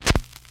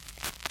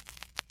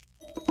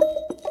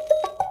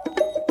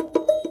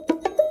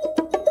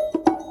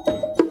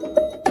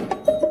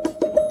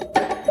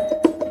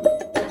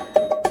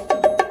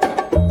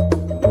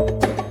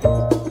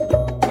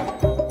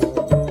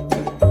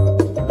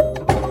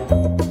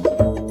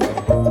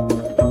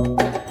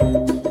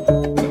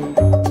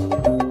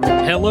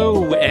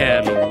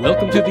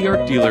to The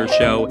Art Dealer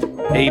Show,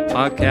 a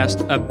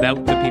podcast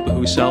about the people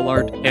who sell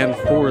art and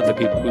for the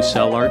people who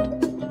sell art.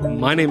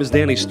 My name is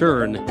Danny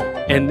Stern,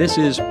 and this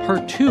is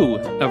part 2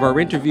 of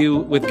our interview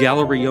with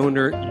gallery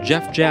owner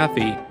Jeff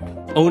Jaffe,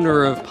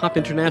 owner of Pop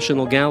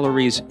International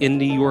Galleries in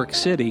New York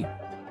City.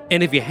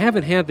 And if you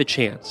haven't had the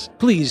chance,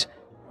 please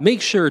make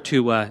sure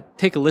to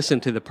take a listen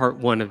to the part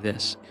 1 of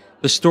this.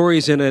 The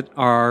stories in it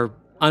are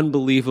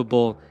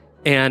unbelievable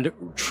and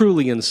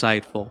truly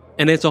insightful.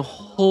 And it's a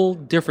whole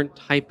different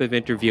type of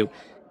interview.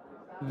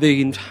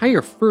 The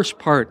entire first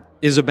part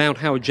is about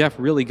how Jeff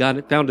really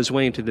found his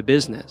way into the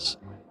business,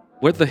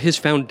 what his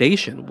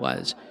foundation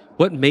was,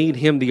 what made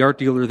him the art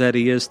dealer that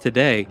he is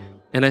today.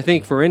 And I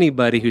think for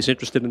anybody who's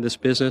interested in this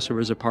business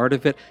or is a part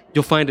of it,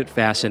 you'll find it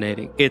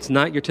fascinating. It's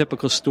not your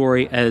typical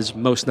story, as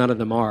none of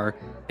them are,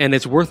 and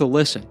it's worth a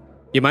listen.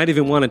 You might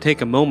even want to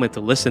take a moment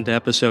to listen to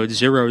episode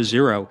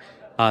 00.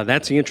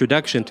 That's the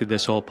introduction to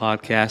this whole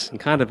podcast and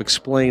kind of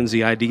explains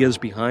the ideas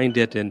behind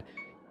it and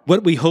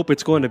what we hope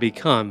it's going to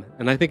become.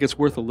 And I think it's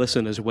worth a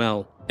listen as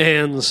well.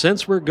 And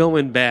since we're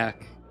going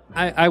back,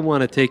 I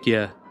want to take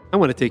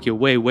you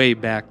way, way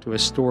back to a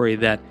story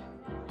that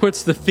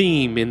puts the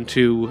theme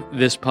into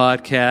this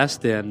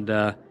podcast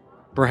and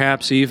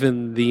perhaps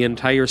even the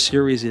entire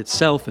series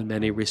itself in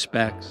many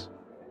respects.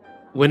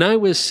 When I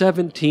was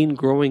 17,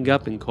 growing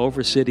up in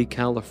Culver City,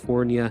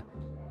 California,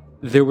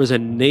 there was a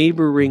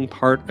neighboring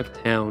part of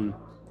town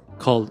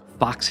called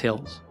Fox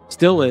Hills.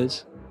 Still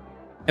is.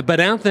 But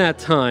at that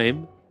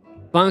time,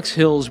 Fox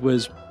Hills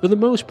was, for the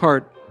most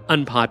part,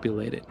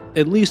 unpopulated.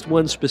 At least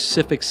one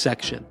specific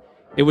section.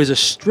 It was a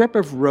strip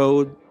of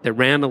road that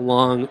ran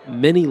along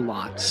many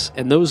lots,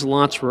 and those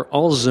lots were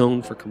all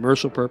zoned for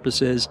commercial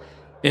purposes.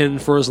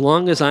 And for as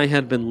long as I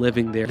had been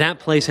living there, that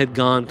place had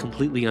gone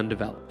completely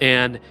undeveloped.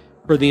 And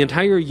for the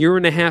entire year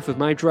and a half of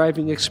my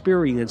driving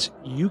experience,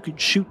 you could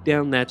shoot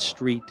down that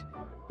street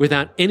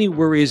without any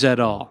worries at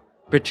all,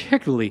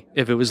 particularly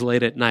if it was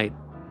late at night.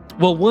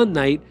 Well, one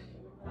night,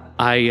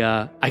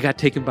 I got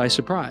taken by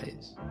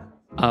surprise.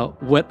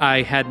 What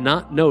I had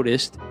not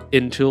noticed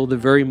until the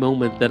very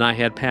moment that I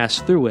had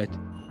passed through it,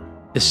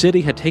 the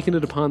city had taken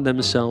it upon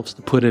themselves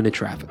to put in a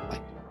traffic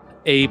light.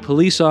 A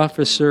police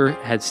officer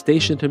had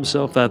stationed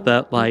himself at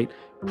that light,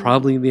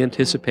 probably in the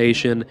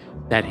anticipation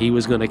that he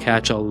was going to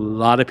catch a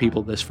lot of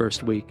people this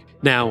first week.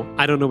 Now,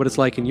 I don't know what it's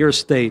like in your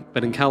state,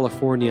 but in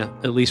California,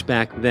 at least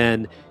back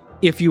then,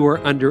 if you are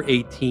under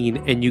 18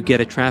 and you get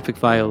a traffic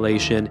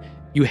violation,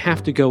 you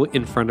have to go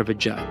in front of a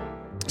judge.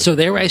 So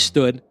there I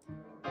stood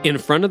in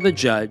front of the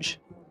judge,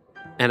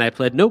 and I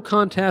pled no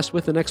contest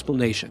with an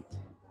explanation.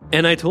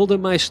 And I told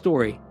him my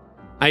story.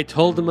 I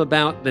told him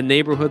about the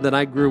neighborhood that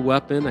I grew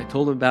up in. I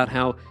told him about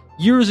how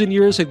years and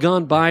years had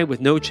gone by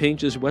with no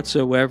changes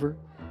whatsoever,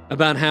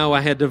 about how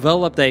I had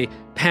developed a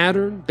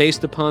pattern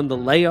based upon the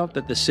layout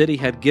that the city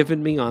had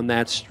given me on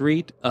that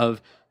street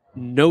of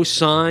no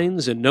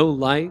signs and no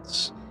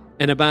lights,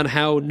 and about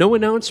how no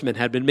announcement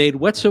had been made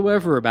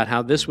whatsoever about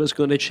how this was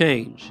going to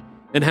change,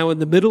 and how in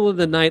the middle of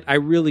the night I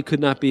really could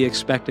not be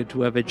expected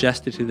to have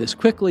adjusted to this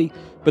quickly,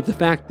 but the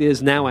fact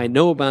is now I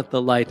know about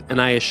the light, and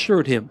I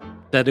assured him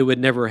that it would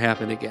never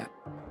happen again.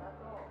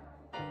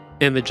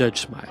 And the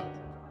judge smiled.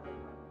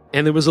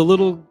 And there was a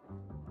little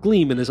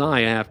gleam in his eye,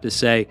 I have to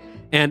say,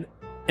 and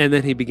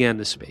then he began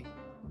to speak.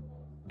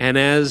 And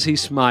as he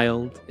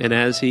smiled, and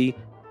as he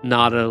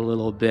nodded a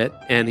little bit,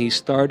 and he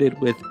started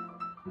with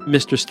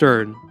Mr.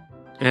 Stern,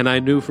 and I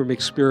knew from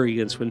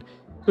experience when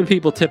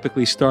people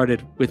typically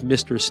started with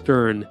Mr.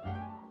 Stern,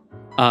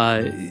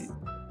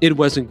 it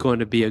wasn't going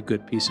to be a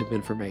good piece of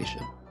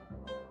information.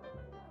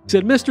 He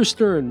said, Mr.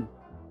 Stern,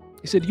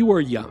 he said, you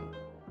are young,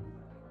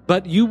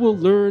 but you will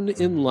learn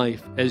in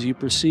life as you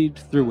proceed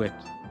through it,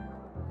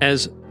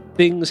 as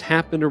things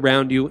happen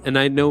around you, and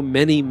I know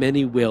many,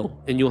 many will,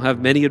 and you'll have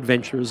many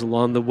adventures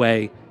along the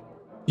way.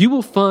 You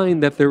will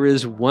find that there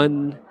is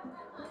one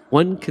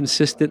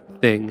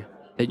consistent thing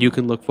that you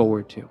can look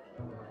forward to.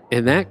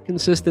 And that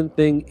consistent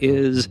thing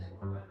is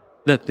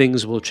that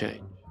things will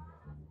change.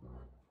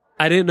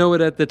 I didn't know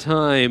it at the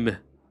time,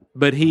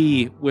 but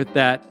he, with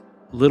that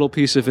little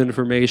piece of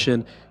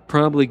information,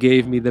 probably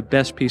gave me the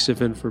best piece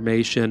of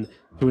information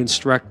to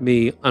instruct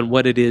me on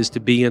what it is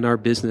to be in our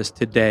business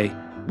today,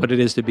 what it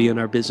is to be in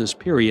our business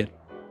period.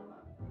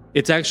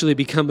 It's actually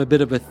become a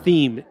bit of a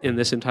theme in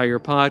this entire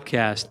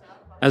podcast.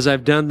 As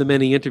I've done the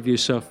many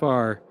interviews so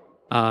far,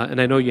 and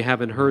I know you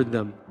haven't heard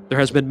them, there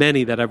has been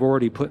many that I've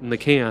already put in the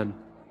can.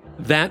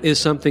 That is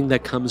something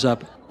that comes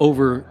up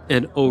over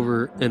and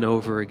over and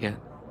over again,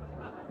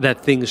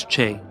 that things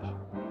change.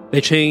 They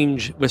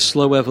change with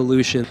slow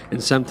evolution,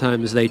 and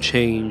sometimes they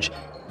change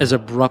as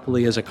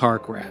abruptly as a car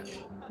crash.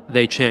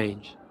 They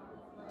change.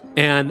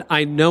 And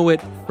I know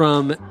it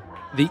from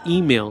the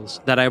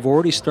emails that I've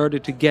already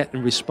started to get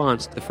in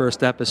response to the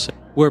first episode,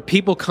 where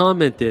people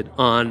commented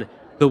on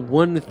the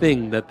one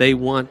thing that they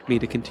want me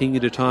to continue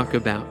to talk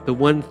about, the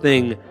one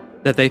thing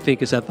that they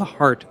think is at the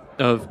heart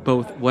of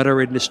both what our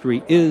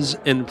industry is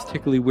and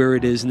particularly where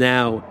it is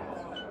now,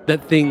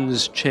 that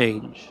things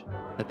change,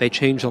 that they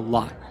change a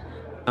lot.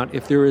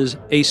 If there is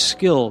a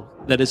skill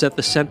that is at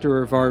the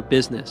center of our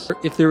business.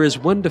 If there is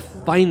one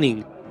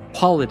defining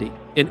quality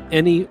in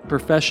any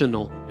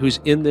professional who's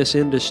in this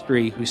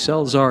industry who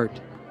sells art,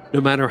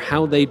 no matter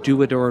how they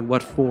do it or in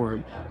what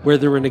form,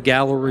 whether in a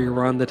gallery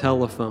or on the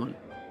telephone,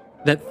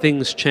 that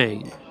things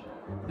change.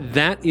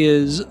 That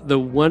is the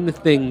one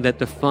thing that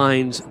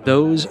defines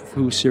those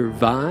who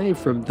survive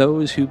from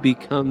those who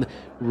become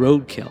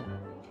roadkill.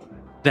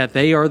 That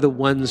they are the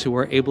ones who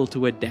are able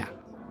to adapt.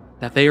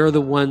 That they are the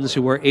ones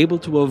who are able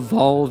to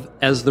evolve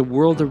as the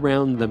world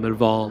around them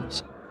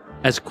evolves.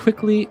 As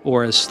quickly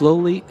or as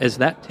slowly as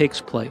that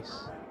takes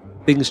place,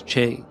 things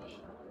change.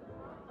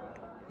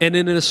 And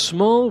in a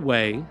small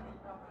way,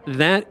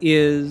 that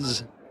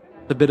is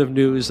the bit of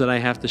news that I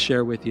have to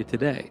share with you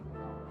today.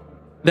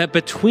 That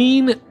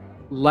between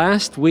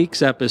last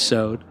week's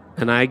episode,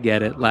 and I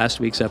get it, last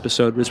week's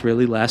episode was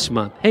really last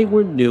month. Hey,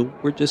 we're new.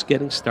 We're just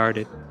getting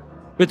started.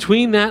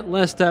 Between that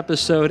last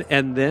episode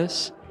and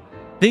this,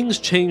 things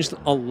changed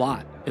a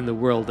lot in the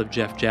world of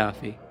Jeff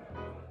Jaffe.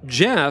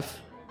 Jeff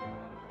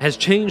has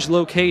changed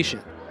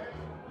location.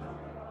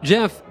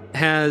 Jeff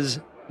has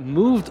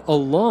moved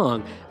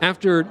along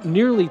after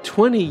nearly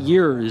 20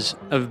 years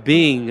of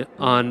being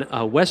on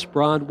West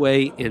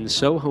Broadway in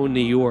Soho, New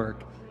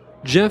York.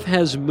 Jeff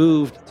has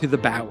moved to the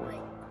Bowery.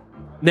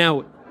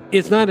 Now,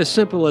 it's not as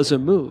simple as a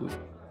move.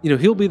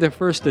 He'll be the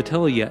first to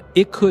tell you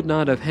it could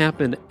not have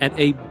happened at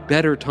a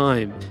better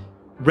time.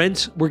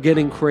 Rents were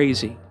getting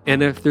crazy.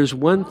 And if there's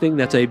one thing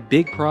that's a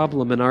big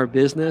problem in our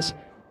business,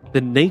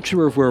 the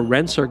nature of where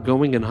rents are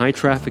going in high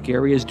traffic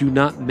areas do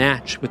not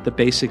match with the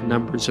basic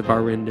numbers of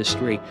our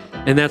industry.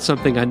 And that's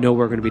something I know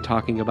we're going to be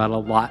talking about a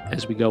lot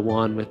as we go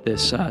on with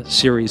this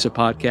series of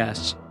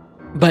podcasts.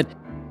 But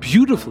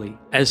beautifully,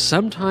 as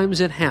sometimes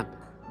it happened,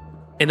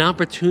 an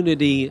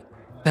opportunity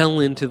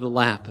fell into the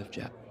lap of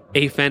Jeff.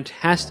 A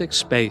fantastic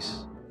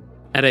space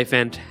at a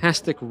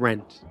fantastic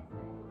rent,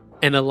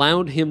 and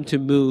allowed him to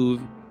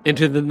move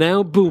into the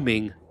now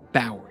booming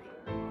Bowery.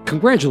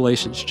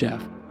 Congratulations,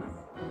 Jeff.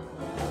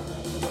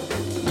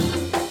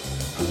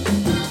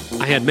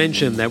 I had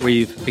mentioned that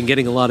we've been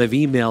getting a lot of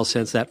emails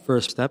since that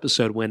first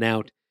episode went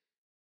out.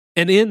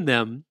 And in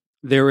them,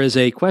 there is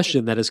a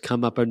question that has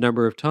come up a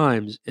number of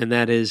times, and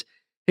that is,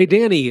 hey,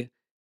 Danny,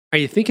 are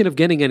you thinking of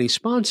getting any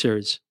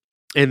sponsors?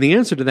 And the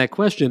answer to that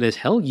question is,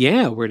 hell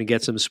yeah, we're going to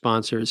get some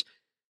sponsors.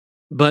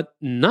 But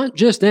not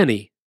just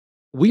any.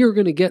 We are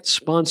going to get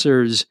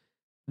sponsors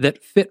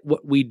that fit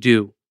what we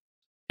do.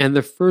 And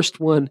the first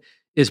one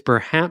is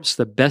perhaps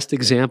the best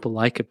example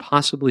I could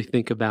possibly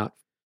think about.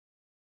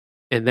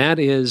 And that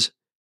is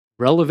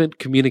Relevant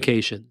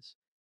Communications.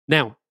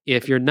 Now,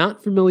 if you're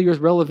not familiar with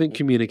Relevant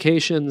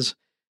Communications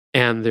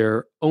and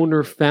their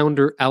owner,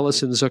 founder,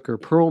 Alison Zucker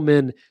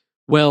Perlman,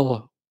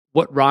 well,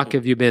 what rock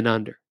have you been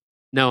under?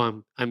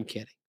 No, I'm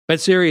kidding. But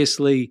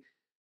seriously,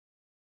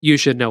 you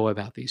should know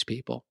about these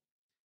people.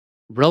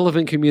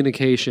 Relevant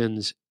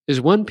Communications is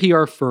one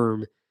PR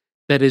firm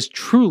that is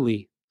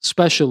truly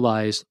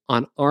specialized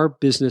on our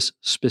business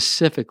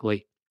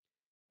specifically.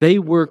 They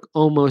work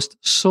almost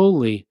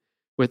solely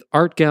with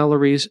art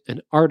galleries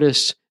and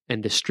artists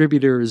and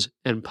distributors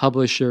and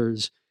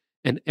publishers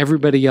and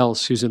everybody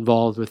else who's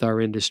involved with our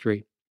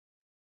industry.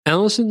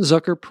 Alison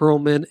Zucker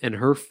Perlman and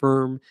her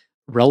firm,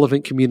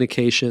 Relevant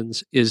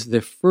Communications, is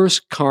the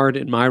first card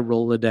in my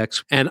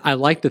Rolodex, and I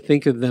like to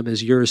think of them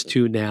as yours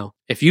too now.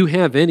 If you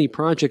have any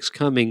projects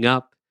coming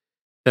up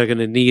that are going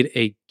to need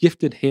a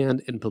gifted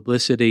hand in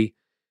publicity,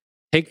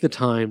 take the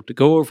time to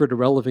go over to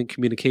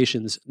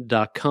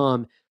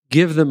relevantcommunications.com,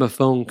 give them a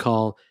phone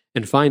call,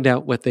 and find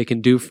out what they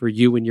can do for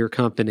you and your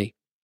company.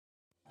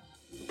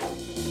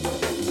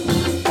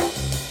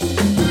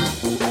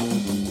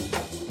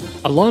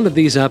 A lot of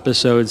these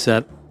episodes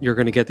that you're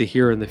going to get to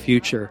hear in the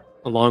future,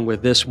 along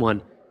with this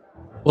one,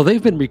 well,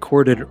 they've been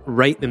recorded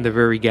right in the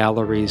very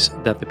galleries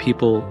that the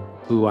people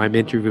who I'm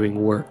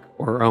interviewing work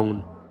or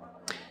own.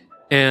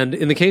 And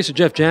in the case of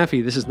Jeff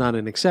Jaffe, this is not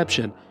an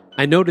exception.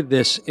 I noted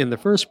this in the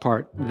first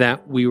part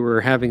that we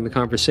were having the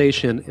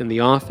conversation in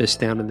the office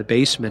down in the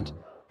basement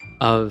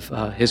of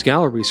his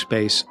gallery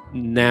space,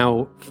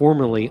 now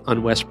formerly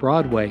on West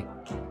Broadway.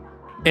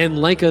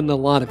 And like in a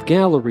lot of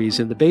galleries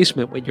in the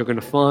basement, what you're going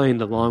to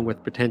find, along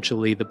with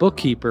potentially the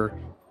bookkeeper,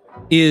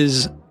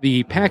 is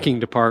the packing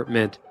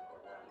department.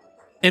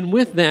 And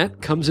with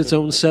that comes its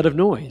own set of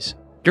noise.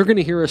 You're going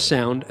to hear a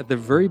sound at the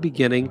very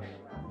beginning,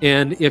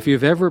 and if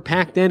you've ever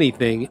packed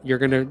anything, you're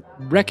going to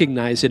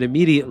recognize it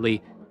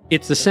immediately.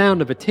 It's the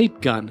sound of a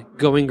tape gun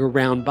going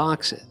around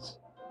boxes.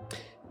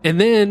 And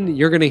then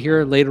you're going to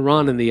hear later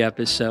on in the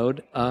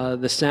episode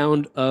the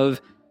sound of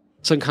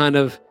some kind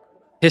of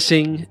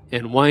hissing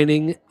and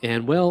whining.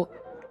 And well,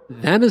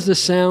 that is the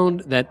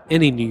sound that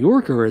any New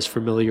Yorker is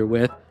familiar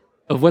with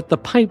of what the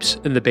pipes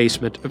in the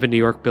basement of a New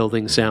York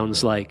building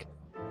sounds like.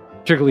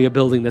 Particularly a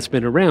building that's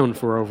been around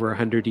for over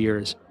 100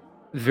 years.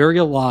 Very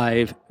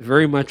alive,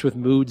 very much with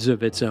moods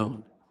of its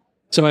own.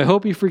 So I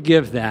hope you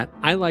forgive that.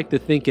 I like to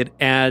think it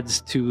adds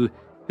to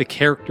the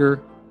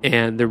character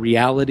and the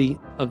reality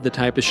of the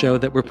type of show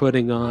that we're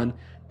putting on.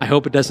 I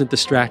hope it doesn't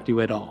distract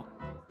you at all.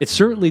 It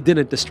certainly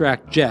didn't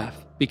distract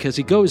Jeff, because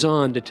he goes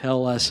on to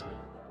tell us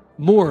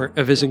more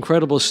of his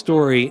incredible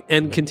story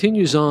and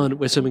continues on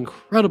with some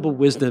incredible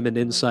wisdom and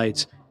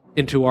insights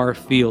into our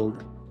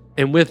field.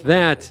 And with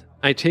that,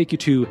 I take you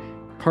to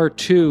part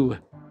 2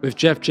 with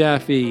Jeff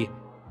Jaffe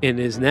in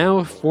his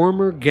now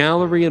former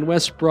gallery in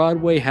West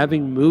Broadway,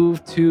 having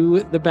moved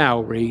to the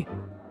Bowery.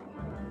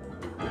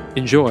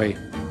 Enjoy.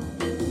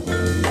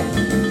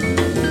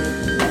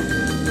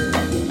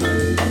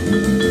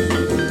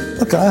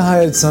 Look, I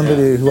hired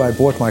somebody who I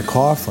bought my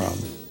car from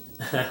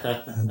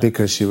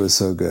because she was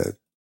so good.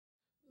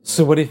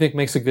 So what do you think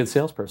makes a good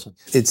salesperson?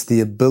 It's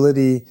the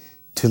ability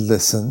to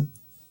listen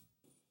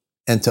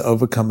and to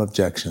overcome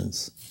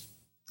objections.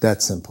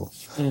 That simple.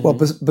 Mm-hmm. Well,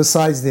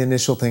 besides the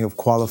initial thing of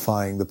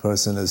qualifying the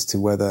person as to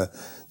whether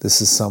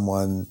this is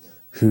someone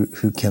who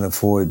can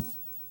afford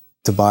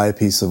to buy a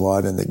piece of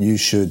art and that you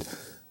should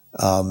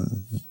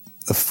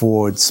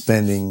afford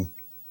spending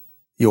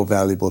your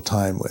valuable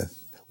time with.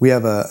 We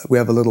have a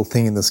little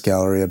thing in this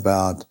gallery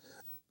about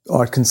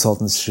art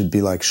consultants should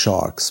be like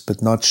sharks,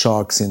 but not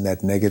sharks in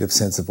that negative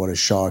sense of what a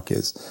shark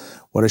is.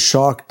 What a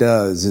shark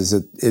does is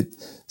it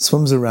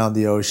swims around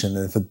the ocean,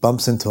 and if it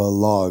bumps into a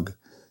log,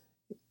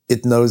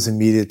 it knows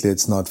immediately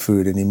it's not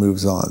food, and he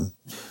moves on,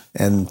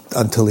 and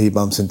until he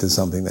bumps into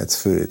something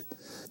that's food.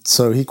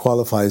 So he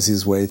qualifies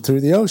his way through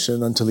the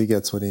ocean until he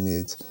gets what he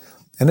needs.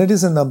 And it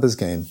is a numbers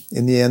game.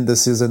 In the end,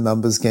 this is a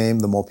numbers game.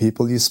 The more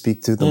people you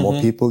speak to, the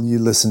more people you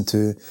listen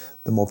to,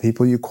 the more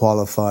people you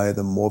qualify,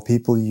 the more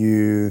people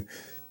you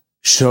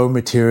show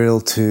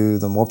material to,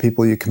 the more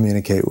people you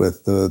communicate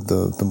with,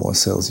 the more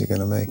sales you're going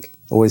to make.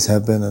 Always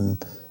have been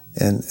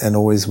and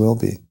always will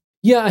be.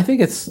 Yeah, I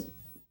think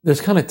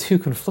there's kind of two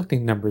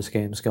conflicting numbers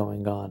games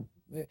going on.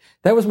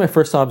 That was my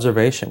first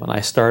observation when I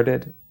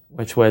started,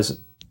 which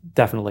was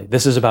definitely,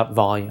 this is about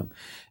volume.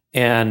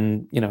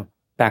 And,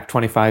 back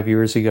 25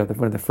 years ago,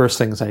 one of the first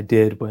things I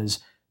did was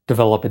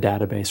develop a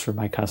database for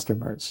my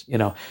customers,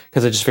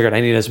 because I just figured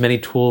I need as many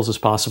tools as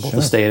possible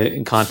to stay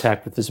in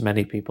contact with as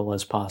many people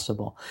as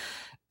possible.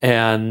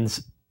 And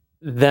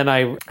then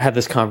I had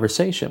this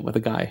conversation with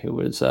a guy who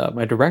was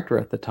my director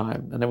at the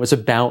time, and it was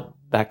about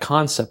that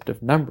concept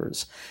of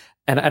numbers.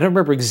 And I don't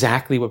remember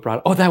exactly what brought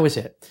it. Oh, that was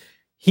it.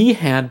 He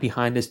had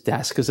behind his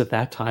desk, because at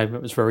that time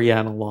it was very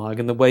analog,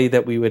 and the way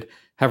that we would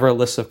have our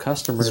list of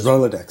customers. His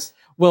Rolodex.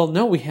 Well,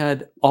 no, we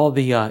had all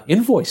the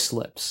invoice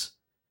slips.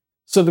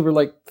 So there were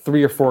like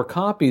 3 or 4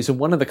 copies, and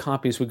one of the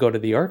copies would go to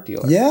the art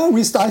dealer. Yeah,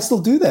 I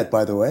still do that,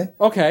 by the way.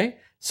 Okay.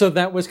 So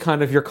that was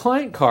kind of your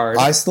client card.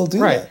 I still do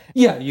that.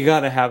 Yeah, you got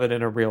to have it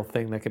in a real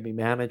thing that can be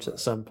managed at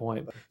some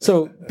point.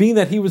 So being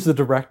that he was the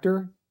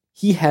director,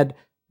 he had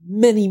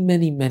many,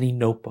 many, many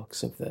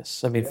notebooks of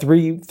this. I mean,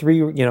 three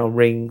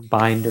ring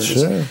binders.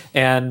 Sure.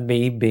 And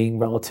me being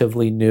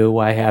relatively new,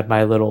 I had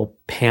my little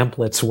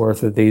pamphlets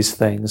worth of these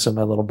things in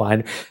my little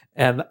binder.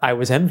 And I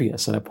was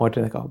envious. And I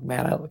pointed like, oh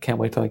man, I can't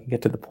wait till I can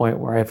get to the point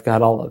where I've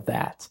got all of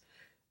that.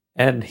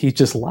 And he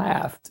just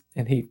laughed,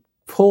 and he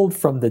pulled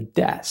from the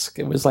desk.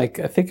 It was like,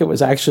 I think it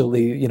was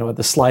actually,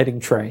 the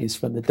sliding trays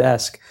from the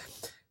desk,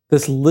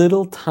 this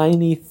little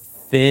tiny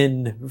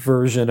thin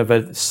version of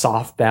a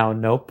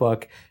soft-bound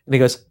notebook. And he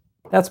goes,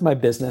 that's my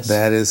business.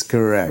 That is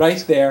correct.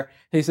 Right there.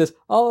 And he says,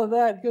 all of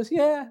that? He goes,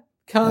 yeah,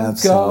 come,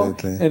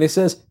 absolutely. Go. And he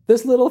says,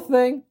 this little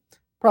thing,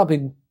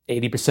 probably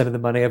 80% of the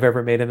money I've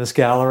ever made in this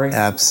gallery.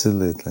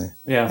 Absolutely.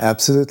 Yeah.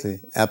 Absolutely.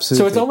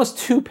 So it's almost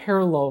 2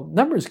 parallel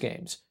numbers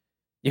games.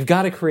 You've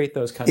got to create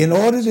those kinds in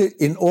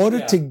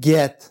order to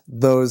get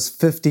those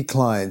 50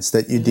 clients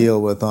that you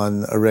deal with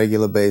on a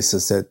regular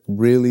basis that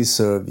really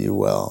serve you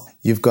well,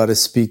 you've got to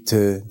speak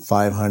to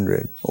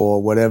 500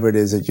 or whatever it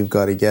is that you've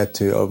got to get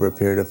to over a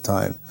period of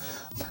time.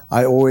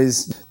 I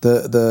always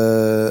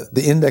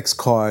the index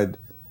card,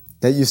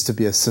 that used to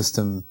be a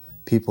system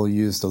people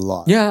used a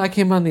lot. Yeah, I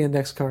came on the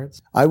index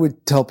cards. I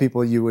would tell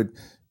people you would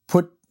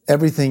put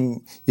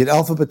everything, you'd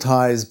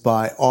alphabetize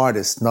by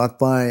artist, not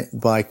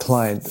by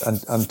client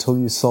until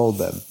you sold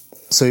them.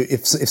 So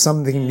if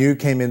something new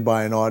came in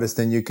by an artist,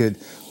 then you could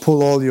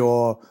pull all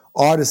your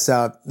artists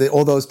out,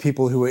 all those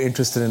people who were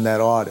interested in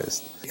that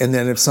artist. And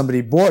then if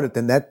somebody bought it,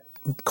 then that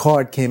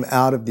card came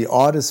out of the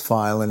artist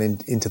file and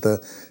into the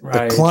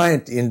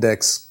client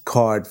index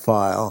card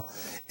file.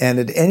 And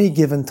at any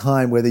given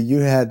time, whether you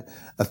had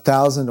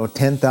 1,000 or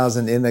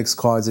 10,000 index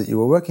cards that you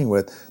were working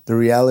with, the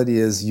reality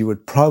is you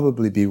would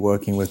probably be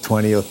working with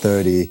 20 or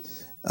 30,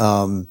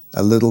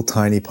 a little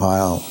tiny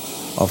pile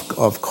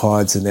of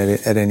cards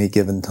at any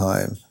given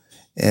time.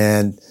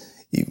 And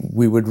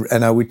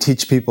I would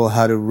teach people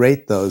how to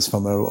rate those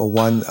from a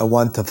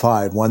 1 to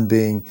 5, 1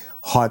 being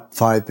hot,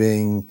 5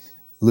 being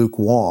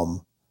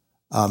lukewarm.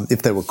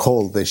 If they were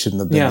cold, they shouldn't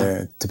have been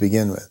there to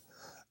begin with.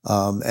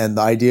 And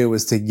the idea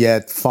was to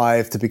get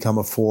 5 to become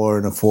a 4,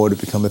 and a 4 to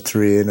become a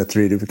 3, and a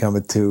 3 to become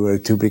a 2, and a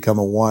 2 to become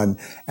a 1,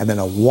 and then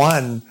a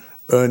 1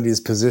 earned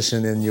his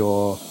position in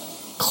your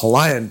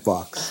client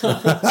box.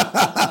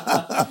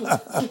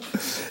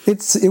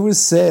 It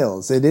was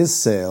sales. It is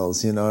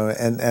sales,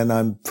 and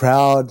I'm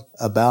proud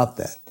about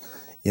that.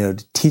 To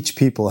teach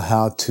people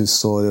how to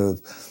sort of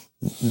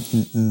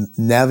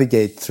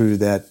navigate through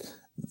that,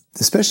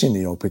 especially in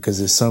New York, because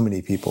there's so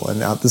many people. And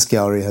now this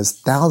gallery has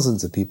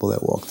thousands of people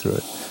that walk through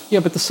it. Yeah,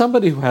 but to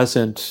somebody who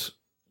hasn't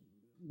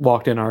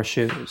walked in our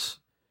shoes,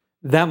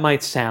 that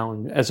might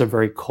sound as a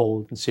very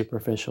cold and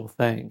superficial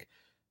thing.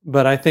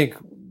 But I think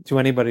to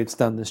anybody that's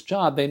done this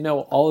job, they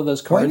know all of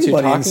those cards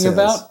you're talking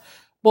about.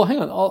 Well, hang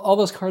on. All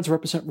those cards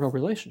represent real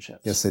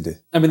relationships. Yes, they do.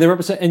 I mean, they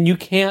represent, and you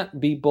can't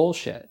be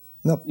bullshit.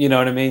 Nope. You know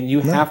what I mean?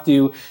 You have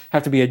to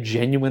be a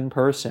genuine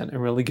person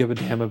and really give a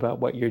damn about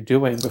what you're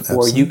doing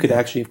before you could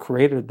actually have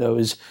created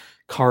those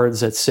cards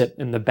that sit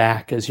in the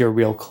back as your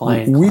real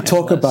client. We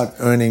talk about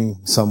earning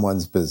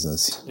someone's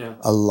business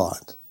a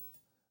lot.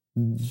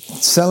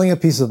 Selling a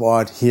piece of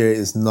art here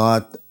is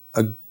not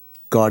a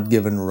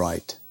God-given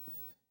right.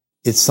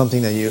 It's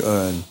something that you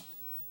earn.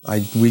 I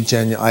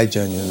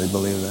genuinely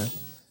believe that.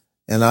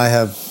 And I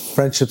have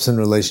friendships and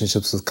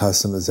relationships with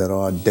customers that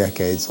are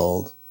decades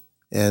old.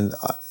 And,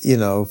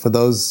 for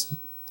those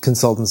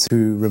consultants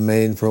who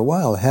remained for a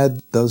while,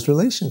 had those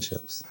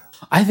relationships.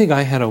 I think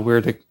I had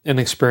an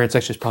experience,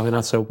 actually it's probably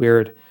not so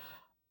weird,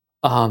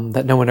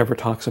 that no one ever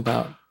talks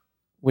about,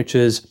 which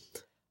is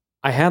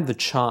I had the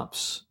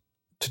chops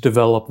to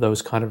develop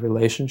those kind of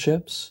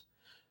relationships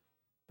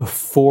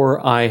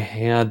before I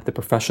had the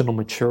professional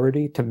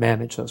maturity to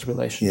manage those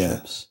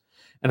relationships.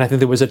 Yeah. And I think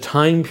there was a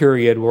time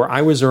period where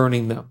I was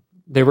earning them.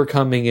 They were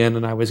coming in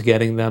and I was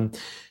getting them,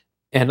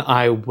 and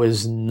I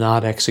was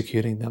not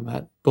executing them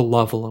at the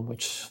level in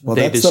which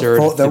they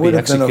deserved to be executed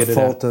at. That would have been a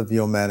fault of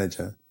your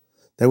manager.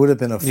 That would have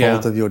been a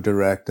fault of your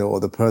director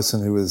or the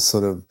person who was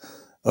sort of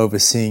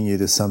overseeing you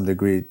to some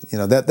degree.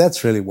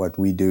 That's really what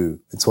we do.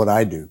 It's what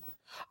I do.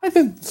 I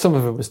think some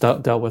of it was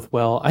dealt with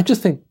well. I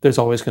just think there's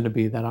always going to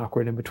be that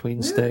awkward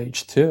in-between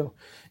stage too.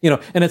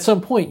 And at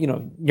some point,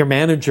 your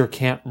manager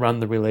can't run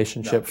the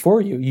relationship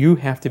for you. You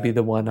have to be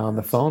the one on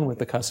the phone with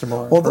the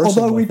customer.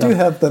 Although we do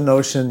have the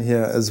notion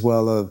here as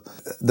well of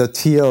the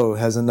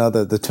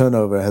the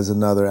turnover has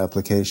another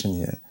application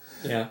here.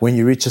 Yeah. When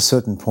you reach a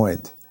certain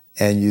point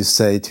and you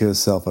say to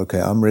yourself,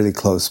 okay, I'm really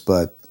close,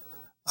 but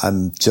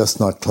I'm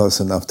just not close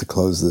enough to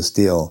close this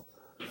deal.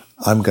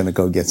 I'm going to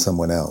go get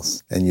someone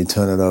else. And you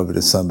turn it over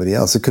to somebody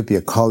else. It could be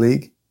a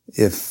colleague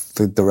if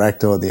the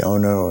director or the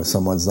owner or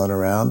someone's not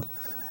around.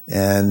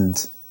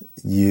 And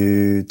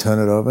you turn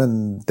it over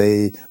and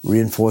they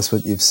reinforce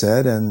what you've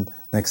said. And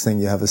next thing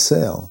you have a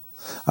sale.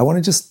 I want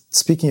to just,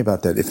 speaking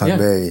about that, if I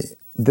may,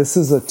 this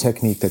is a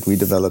technique that we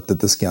developed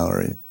at this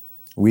gallery.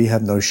 We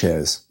have no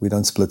shares. We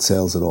don't split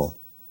sales at all.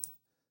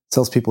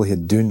 Salespeople here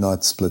do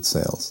not split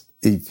sales.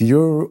 If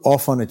you're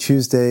off on a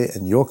Tuesday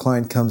and your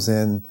client comes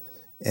in,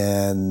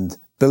 and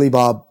Billy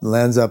Bob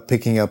lands up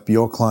picking up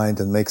your client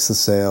and makes the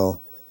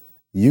sale,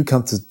 you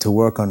come to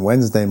work on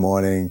Wednesday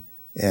morning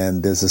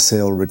and there's a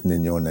sale written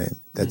in your name.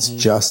 That's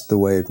just the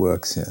way it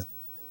works here.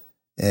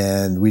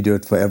 And we do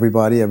it for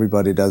everybody.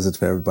 Everybody does it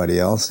for everybody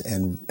else.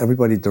 And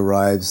everybody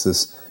derives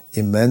this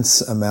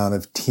immense amount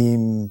of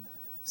team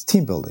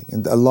building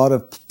and a lot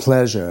of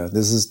pleasure.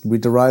 We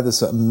derive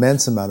this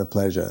immense amount of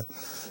pleasure.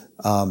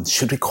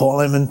 Should we call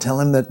him and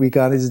tell him that we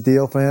got his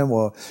deal for him?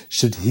 Or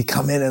should he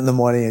come in the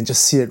morning and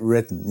just see it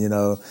written?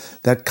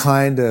 That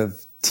kind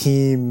of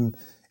team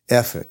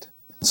effort.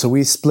 So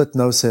we split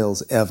no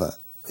sales ever.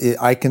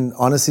 I can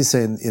honestly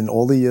say in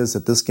all the years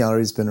that this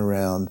gallery's been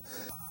around,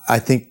 I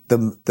think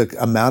the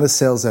amount of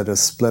sales that are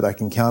split, I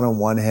can count on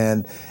one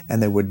hand,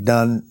 and they were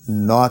done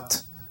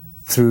not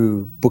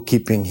through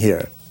bookkeeping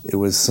here. It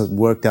was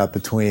worked out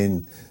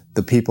between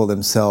the people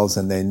themselves,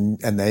 and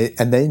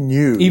they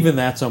knew. Even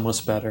that's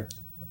almost better.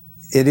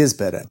 It is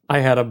better. I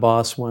had a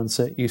boss once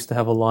that used to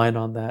have a line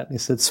on that. He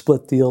said,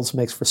 "Split deals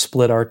makes for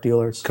split art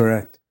dealers."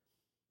 Correct.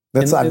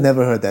 I've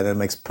never heard that. It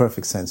makes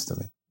perfect sense to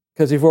me.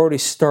 Because you've already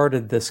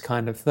started this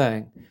kind of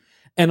thing,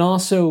 and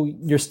also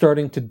you're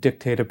starting to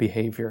dictate a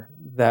behavior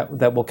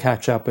that will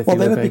catch up with you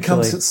eventually. Well, then it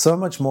becomes so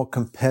much more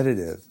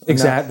competitive.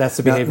 Exactly. That's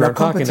the behavior I'm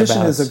talking about.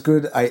 Competition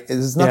is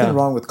there's nothing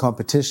wrong with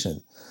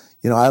competition.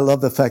 I love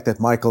the fact that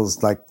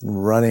Michael's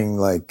running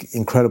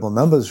incredible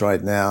numbers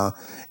right now,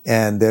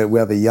 and we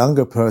have a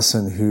younger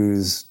person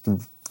who's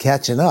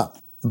catching up.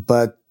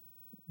 But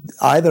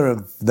either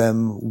of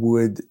them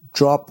would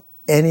drop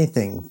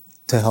anything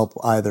to help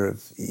either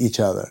of each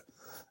other.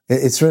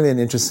 It's really an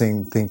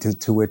interesting thing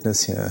to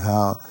witness here,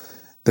 how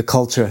the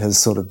culture has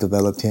sort of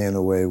developed here in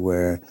a way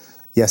where,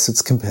 yes,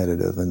 it's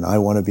competitive, and I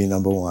want to be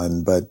number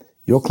one, but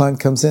your client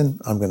comes in,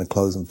 I'm going to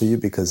close them for you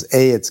because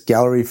A, it's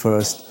gallery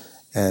first,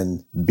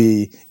 and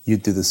B, you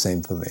do the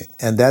same for me.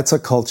 And that's a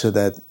culture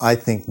that I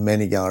think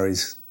many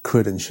galleries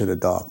could and should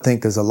adopt. I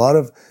think there's a lot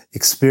of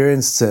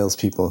experienced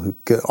salespeople,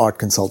 art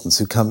consultants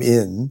who come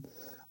in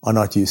are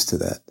not used to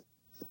that.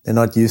 They're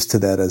not used to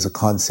that as a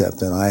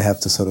concept, and I have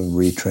to sort of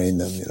retrain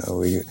them.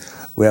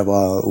 We have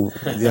our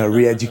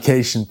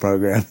re-education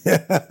program.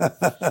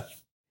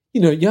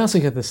 You also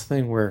get this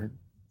thing where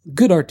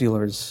good art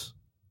dealers,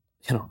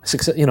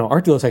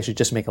 art dealers actually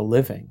just make a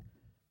living.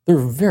 They're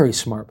very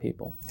smart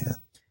people. Yeah.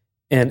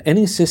 And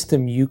any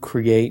system you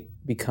create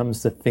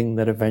becomes the thing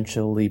that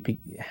eventually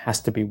has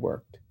to be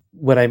worked.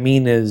 What I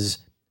mean is,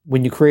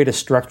 when you create a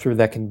structure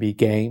that can be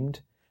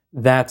gamed,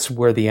 that's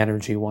where the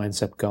energy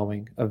winds up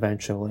going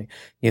eventually.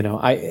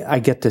 I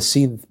get to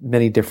see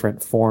many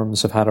different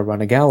forms of how to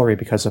run a gallery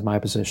because of my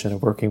position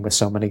of working with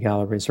so many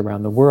galleries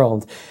around the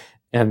world.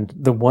 And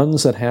the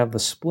ones that have the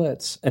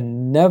splits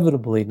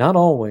inevitably, not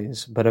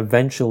always, but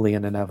eventually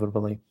and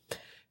inevitably,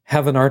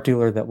 have an art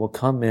dealer that will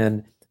come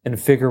in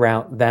and figure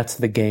out that's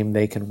the game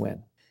they can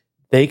win.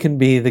 They can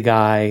be the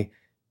guy.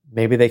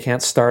 Maybe they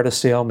can't start a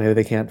sale. Maybe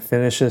they can't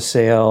finish a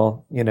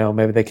sale.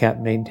 Maybe they can't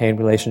maintain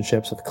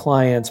relationships with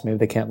clients. Maybe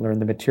they can't learn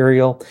the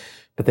material,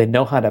 but they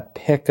know how to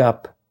pick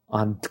up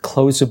on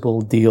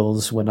closable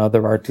deals when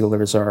other art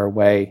dealers are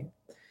away,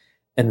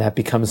 and that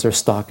becomes their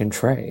stock and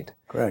trade.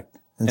 Correct.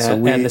 And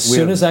as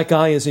soon as that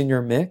guy is in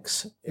your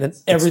mix, then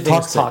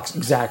everything's toxic.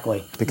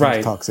 Exactly.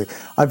 Becomes toxic.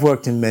 I've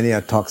worked in many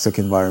a toxic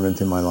environment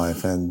in my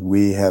life, and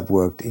we have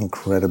worked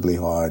incredibly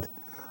hard.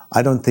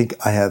 I don't think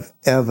I have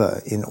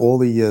ever, in all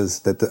the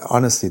years that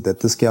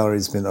this gallery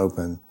has been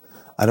open,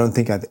 I don't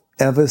think I've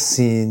ever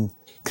seen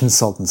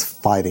consultants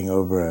fighting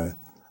over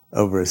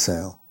a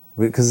sale,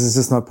 because it's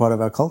just not part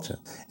of our culture.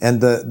 And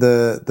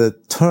the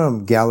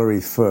term gallery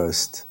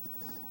first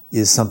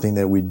is something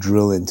that we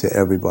drill into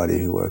everybody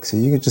who works. So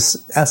you can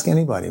just ask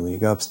anybody when you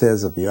go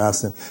upstairs, if you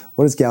ask them,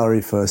 what does gallery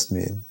first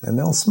mean? And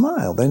they'll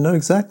smile. They know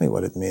exactly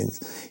what it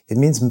means. It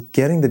means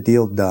getting the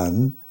deal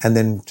done and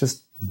then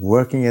just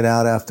working it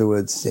out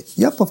afterwards.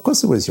 Yep, of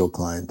course it was your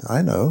client.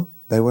 I know.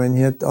 They were in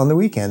here on the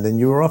weekend and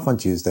you were off on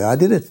Tuesday. I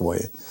did it for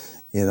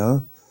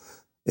you.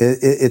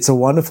 It's a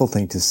wonderful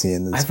thing to see.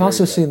 And I've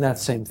also seen that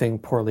same thing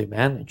poorly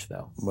managed,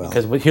 though.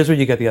 Because here's where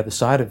you get the other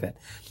side of it.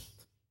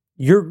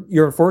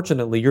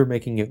 Unfortunately, you're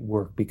making it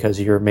work because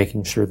you're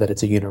making sure that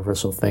it's a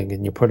universal thing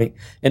and you're putting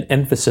an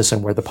emphasis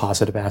on where the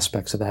positive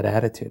aspects of that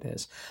attitude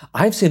is.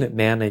 I've seen it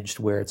managed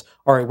where it's,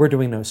 all right, we're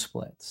doing no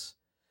splits,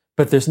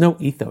 but there's no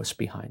ethos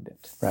behind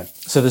it. Right.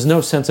 So there's no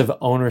sense of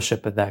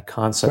ownership of that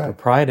concept or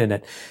pride in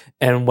it.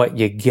 And what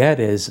you get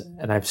is,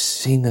 and I've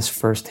seen this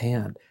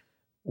firsthand,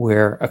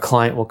 where a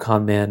client will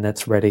come in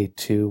that's ready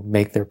to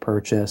make their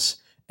purchase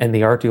and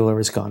the art dealer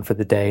is gone for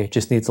the day. It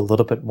just needs a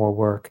little bit more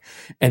work.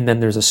 And then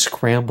there's a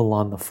scramble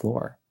on the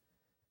floor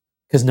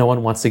because no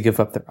one wants to give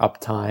up their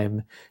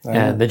uptime.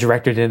 And the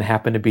director didn't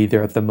happen to be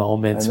there at the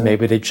moment,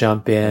 maybe to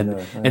jump in.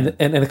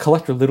 And the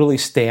collector literally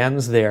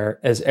stands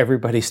there as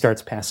everybody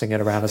starts passing it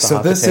around as a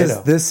hot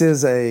potato. This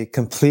is a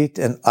complete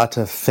and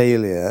utter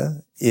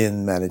failure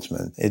in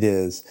management. It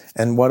is.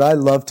 And what I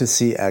love to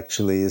see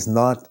actually is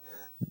not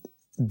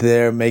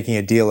they're making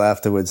a deal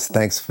afterwards.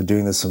 Thanks for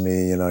doing this for me.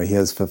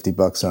 Here's $50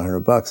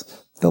 or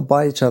 $100. They'll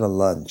buy each other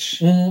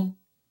lunch. Mm-hmm.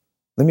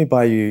 Let me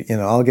buy you,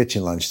 I'll get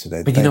you lunch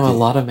today. But a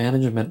lot of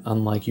management,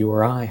 unlike you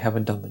or I,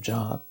 haven't done the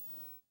job.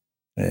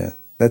 Yeah,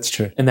 that's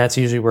true. And that's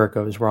usually where it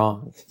goes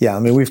wrong. Yeah,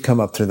 we've come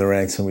up through the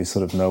ranks and we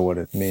sort of know what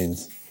it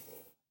means.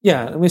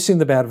 Yeah, and we've seen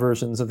the bad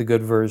versions of the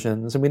good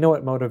versions, and we know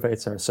what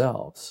motivates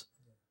ourselves.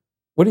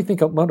 What do you think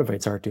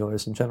motivates art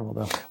dealers in general,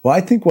 though? Well,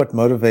 I think what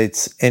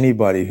motivates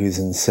anybody who's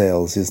in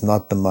sales is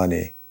not the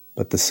money,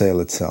 but the sale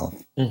itself.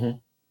 Mm-hmm.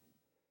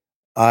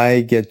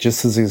 I get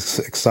just as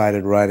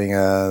excited writing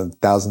a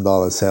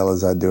 $1,000 sale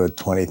as I do a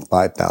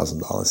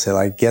 $25,000 sale.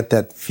 I get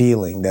that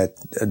feeling, that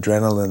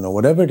adrenaline or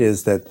whatever it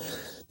is that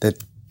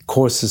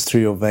courses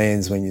through your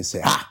veins when you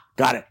say,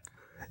 got it.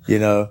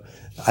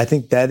 I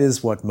think that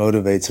is what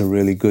motivates a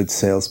really good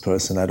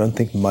salesperson. I don't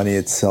think money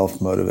itself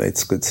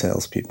motivates good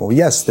salespeople.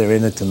 Yes, they're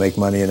in it to make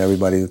money and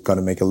everybody's got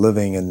to make a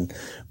living and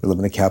we live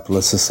in a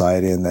capitalist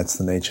society and that's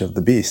the nature of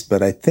the beast.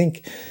 But I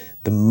think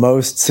the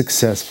most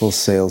successful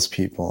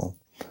salespeople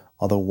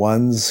are the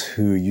ones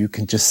who you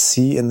can just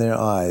see in their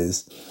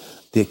eyes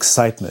the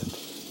excitement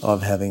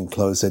of having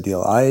closed a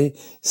deal. I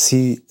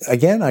see,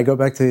 again, I go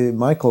back to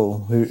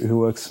Michael, who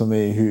works for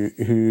me,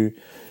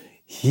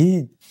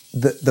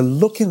 the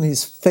look in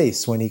his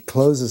face when he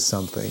closes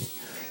something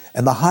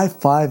and the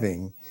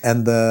high-fiving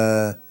and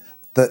the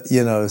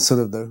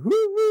sort of the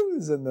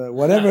whoo-hoos and the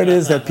whatever it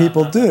is that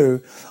people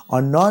do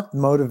are not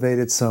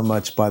motivated so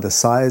much by the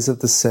size of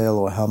the sale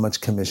or how much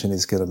commission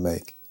he's going to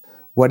make.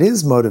 What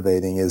is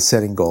motivating is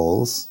setting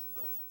goals.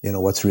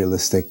 What's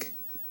realistic?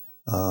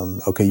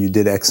 Okay, you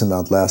did X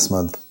amount last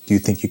month. Do you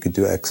think you could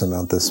do X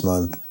amount this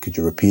month? Could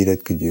you repeat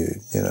it? Could you,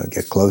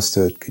 get close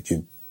to it? Could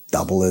you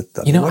double it?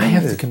 I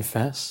have to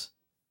confess,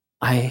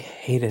 I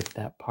hated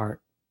that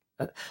part.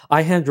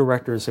 I had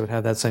directors who would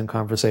have that same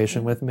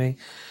conversation with me.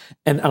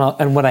 And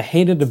what I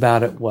hated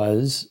about it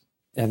was,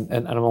 and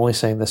I'm only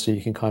saying this so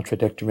you can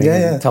contradict me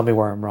and tell me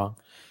where I'm wrong.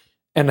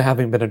 And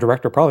having been a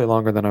director probably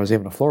longer than I was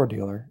even a floor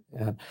dealer,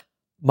 and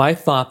my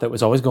thought that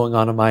was always going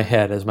on in my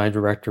head as my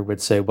director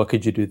would say, what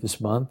could you do this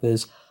month,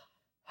 is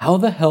how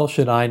the hell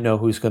should I know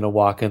who's going to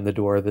walk in the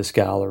door of this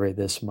gallery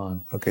this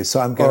month? Okay, so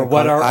or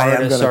what our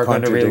artists are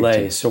going to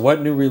release, or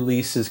what new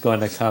release is going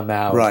to come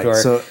out. Right,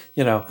 or,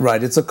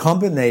 right. It's a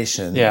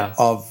combination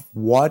of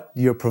what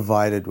you're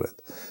provided with.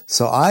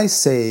 So I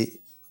say,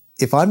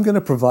 if I'm going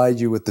to provide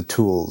you with the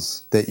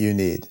tools that you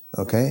need,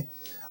 okay,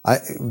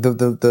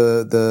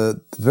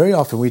 Very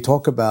often we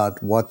talk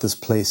about what this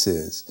place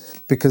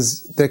is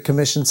because they're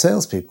commissioned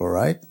salespeople,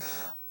 right?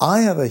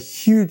 I have a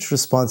huge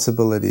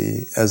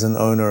responsibility as an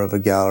owner of a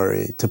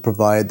gallery to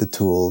provide the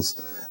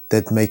tools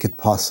that make it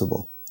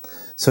possible.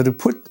 So to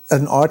put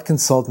an art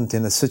consultant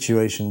in a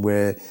situation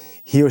where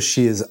he or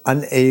she is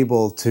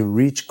unable to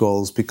reach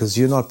goals because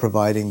you're not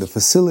providing the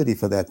facility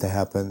for that to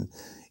happen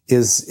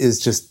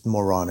is just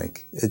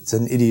moronic. It's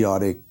an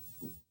idiotic,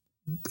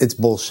 it's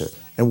bullshit.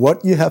 And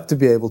what you have to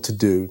be able to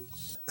do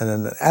in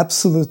an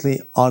absolutely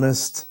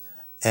honest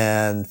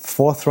and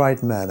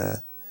forthright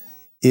manner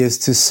is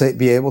to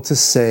be able to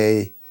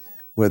say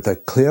with a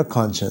clear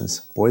conscience,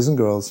 boys and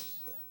girls,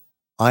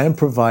 I am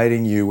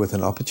providing you with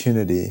an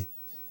opportunity,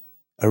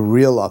 a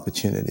real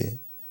opportunity,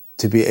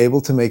 to be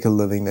able to make a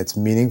living that's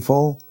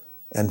meaningful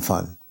and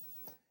fun.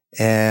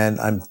 And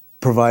I'm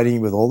providing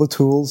you with all the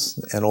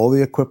tools and all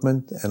the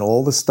equipment and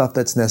all the stuff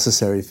that's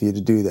necessary for you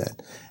to do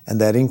that.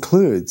 And that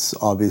includes,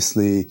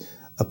 obviously,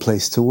 a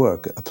place to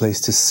work, a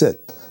place to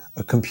sit,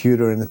 a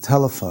computer and a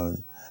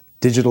telephone,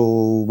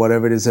 digital,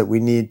 whatever it is that we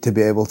need to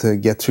be able to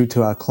get through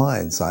to our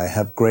clients. I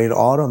have great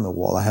art on the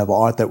wall. I have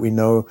art that we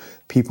know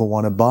people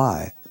want to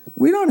buy.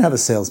 We don't have a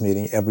sales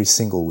meeting every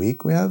single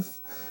week.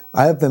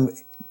 I have them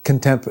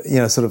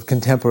sort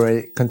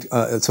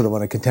of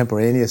on a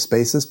contemporaneous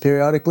basis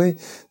periodically.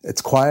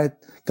 It's quiet.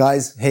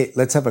 Guys, hey,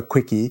 let's have a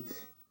quickie.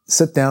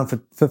 Sit down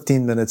for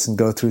 15 minutes and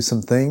go through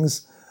some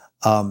things.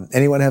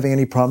 Anyone having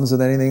any problems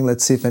with anything?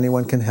 Let's see if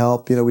anyone can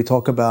help. We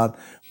talk about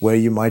where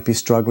you might be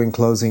struggling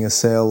closing a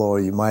sale, or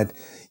you might,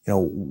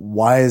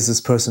 why is this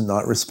person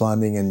not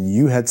responding? And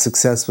you had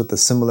success with a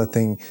similar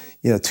thing,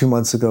 2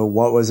 months ago.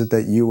 What was it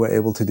that you were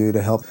able to do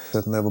to help at a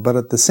certain level? But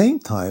at the same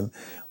time,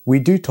 we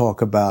do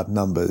talk about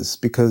numbers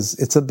because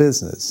it's a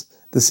business.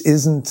 This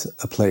isn't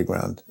a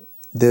playground.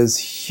 There's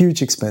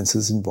huge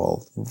expenses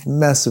involved,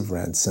 massive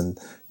rents and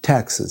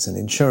taxes and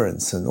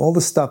insurance and all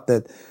the stuff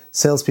that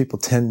salespeople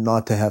tend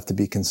not to have to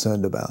be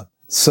concerned about.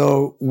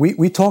 So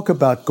we talk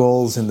about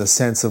goals in the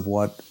sense of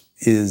what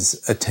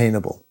is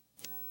attainable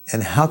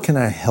and how can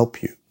I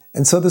help you?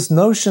 And so this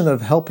notion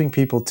of helping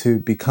people to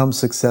become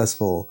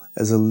successful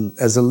as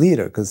a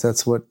leader, because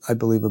that's what I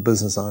believe a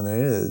business owner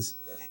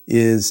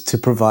is to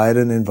provide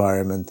an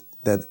environment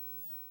that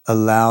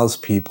allows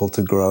people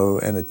to grow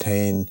and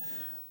attain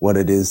what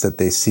it is that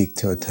they seek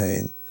to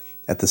attain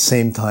at the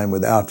same time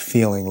without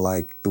feeling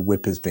like the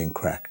whip is being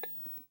cracked.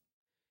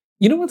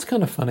 You know what's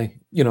kind of funny?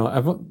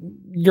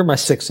 You're my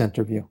 6th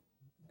interview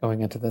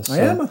going into this. I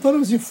am? I thought it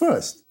was your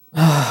first.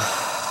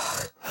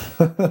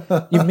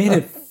 You made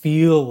it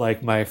feel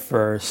like my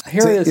first.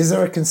 Is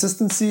there a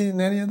consistency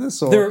in any of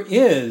this? Or? There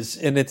is,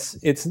 and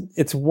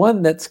it's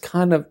one that's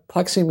kind of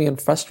plexing me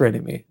and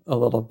frustrating me a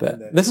little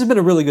bit. This has been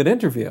a really good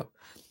interview,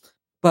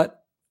 but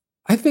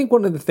I think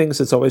one of the things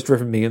that's always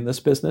driven me in this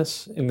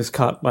business, and has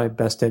caught my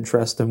best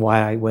interest and why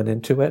I went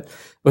into it,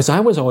 was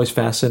I was always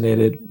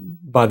fascinated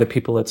by the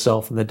people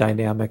itself and the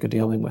dynamic of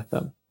dealing with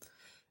them.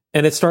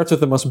 And it starts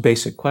with the most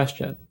basic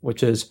question,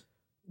 which is,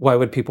 why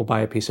would people buy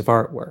a piece of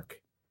artwork?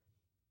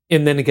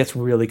 And then it gets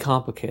really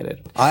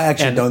complicated. I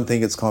actually don't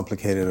think it's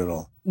complicated at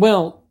all.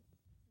 Well,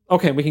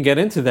 okay, we can get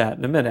into that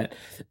in a minute.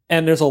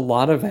 And there's a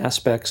lot of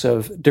aspects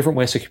of different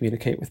ways to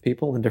communicate with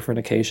people on different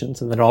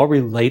occasions, and that all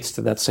relates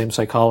to that same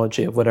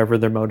psychology of whatever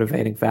their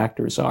motivating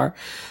factors are.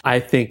 I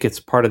think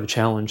it's part of the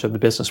challenge of the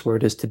business where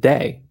it is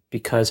today,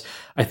 because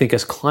I think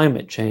as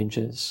climate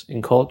changes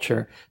in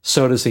culture,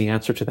 so does the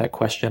answer to that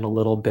question a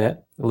little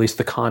bit, at least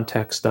the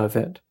context of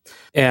it.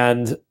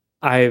 And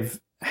I've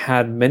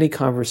had many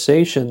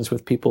conversations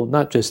with people,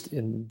 not just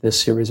in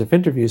this series of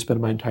interviews, but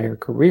in my entire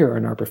career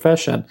in our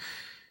profession.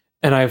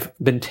 And I've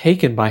been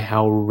taken by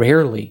how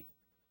rarely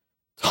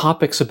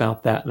topics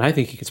about that, and I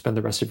think you could spend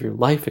the rest of your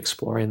life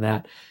exploring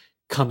that,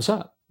 comes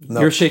up.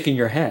 No, you're shaking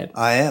your head.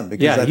 I am.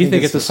 Because I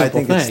think it's a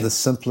simple thing. I think it's the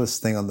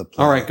simplest thing on the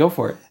planet. All right, go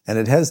for it. And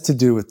it has to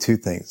do with two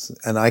things.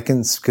 And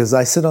because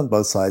I sit on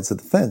both sides of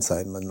the fence.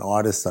 I'm an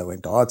artist. I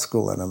went to art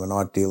school, and I'm an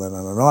art dealer and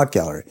an art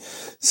gallery.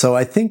 So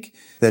I think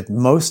that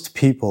most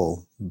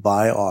people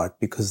buy art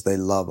because they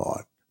love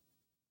art.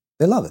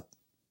 They love it.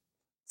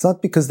 It's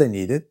not because they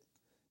need it.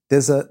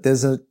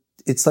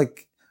 It's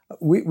like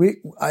we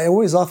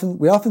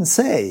often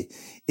say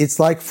it's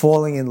like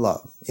falling in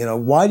love.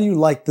 Why do you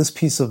like this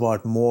piece of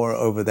art more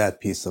over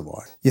that piece of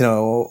art?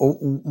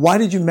 Why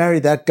did you marry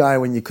that guy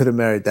when you could have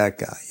married that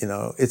guy?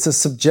 It's a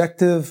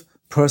subjective,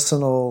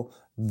 personal,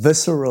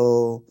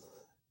 visceral,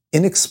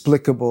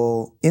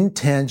 inexplicable,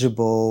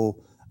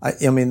 intangible.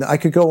 I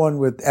could go on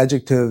with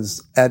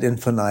adjectives ad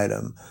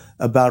infinitum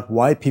about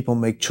why people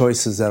make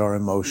choices that are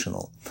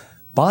emotional.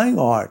 Buying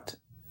art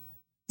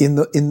in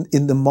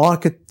the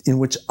market in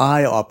which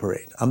I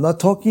operate. I'm not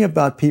talking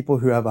about people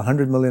who have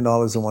 $100 million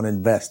and want to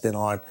invest in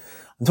art.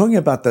 I'm talking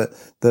about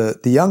the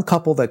young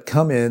couple that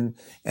come in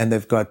and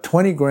they've got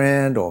 20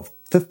 grand or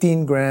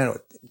 15 grand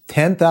or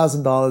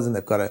 $10,000 and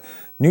they've got a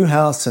new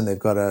house and they've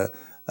got a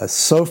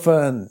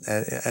sofa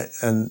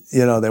and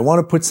they want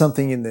to put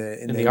something in there.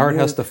 And the art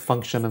has to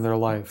function in their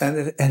life. And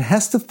it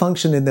has to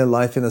function in their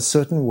life in a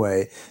certain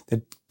way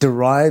that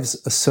derives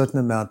a certain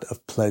amount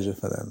of pleasure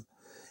for them.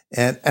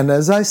 And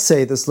as I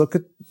say this,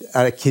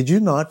 I kid you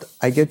not,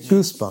 I get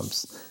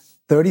goosebumps.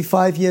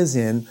 35 years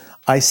in,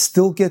 I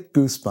still get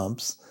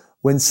goosebumps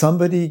when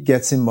somebody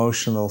gets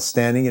emotional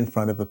standing in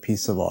front of a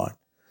piece of art.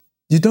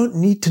 You don't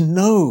need to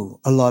know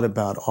a lot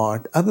about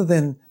art other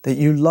than that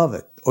you love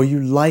it, or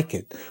you like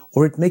it,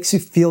 or it makes you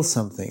feel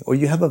something, or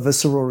you have a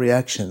visceral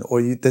reaction,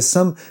 or there's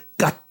some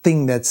gut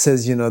thing that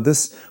says,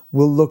 this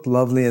will look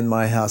lovely in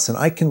my house. And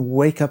I can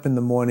wake up in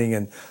the morning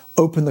and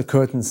open the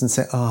curtains and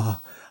say,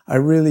 I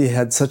really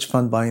had such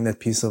fun buying that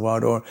piece of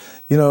art. Or,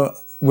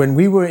 when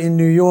we were in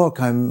New York,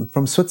 I'm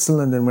from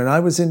Switzerland, and when I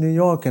was in New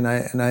York and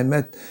I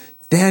met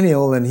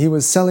Daniel, and he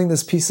was selling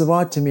this piece of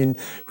art to me, and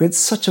we had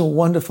such a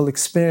wonderful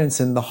experience,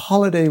 and the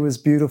holiday was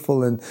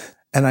beautiful. And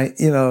I,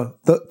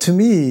 to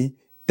me,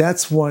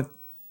 that's what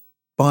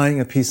buying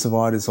a piece of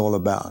art is all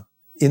about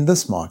in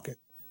this market.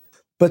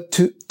 But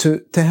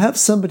to have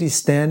somebody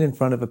stand in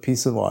front of a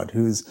piece of art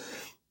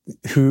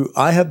who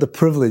I have the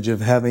privilege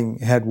of having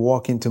had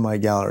walk into my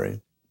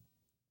gallery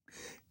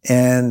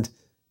and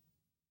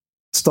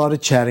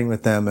started chatting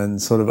with them and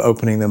sort of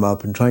opening them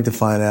up and trying to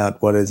find out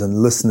what it is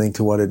and listening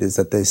to what it is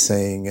that they're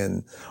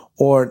saying,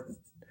 or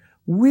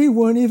we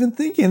weren't even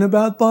thinking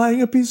about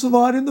buying a piece of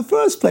art in the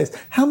first place.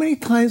 How many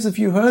times have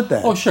you heard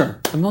that? Oh, sure.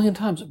 A million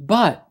times.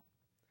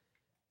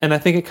 And I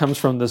think it comes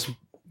from this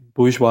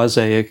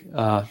bourgeoisie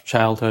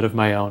childhood of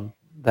my own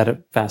that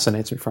it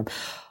fascinates me from.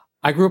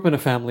 I grew up in a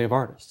family of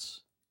artists.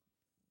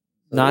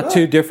 Not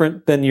too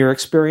different than your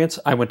experience.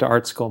 I went to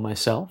art school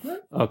myself.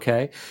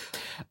 Okay.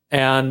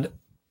 And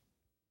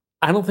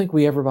I don't think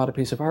we ever bought a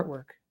piece of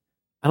artwork.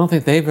 I don't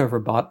think they've ever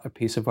bought a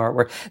piece of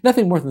artwork.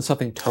 Nothing more than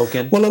something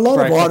token. Well, a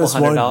lot of artists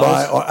won't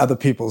buy other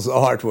people's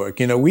artwork.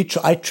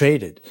 I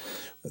traded.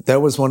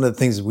 That was one of the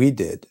things we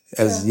did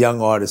as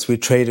young artists. We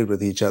traded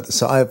with each other.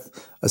 So I have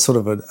a sort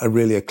of a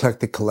really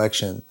eclectic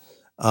collection.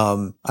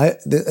 That's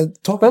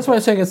why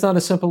I'm saying it's not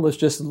as simple as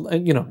just,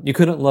 you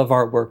couldn't love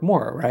artwork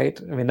more, right?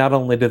 I mean, not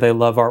only do they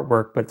love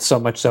artwork, but so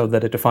much so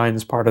that it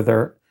defines part of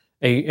a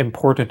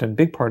important and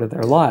big part of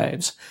their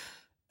lives.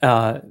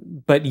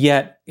 But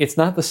yet it's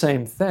not the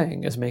same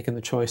thing as making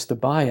the choice to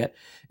buy it.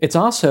 It's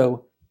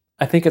also,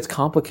 I think it's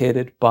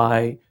complicated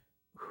by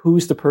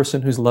who's the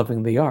person who's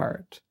loving the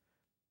art.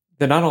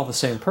 They're not all the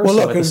same person.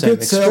 Well, look, with the a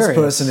good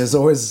salesperson is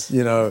always,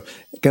 going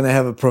to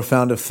have a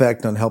profound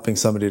effect on helping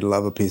somebody to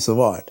love a piece of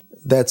art.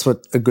 That's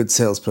what a good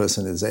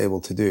salesperson is able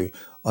to do.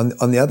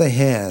 On the other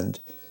hand,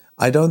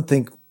 I don't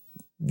think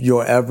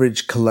your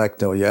average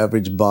collector or your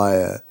average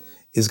buyer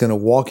is going to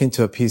walk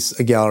into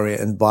a gallery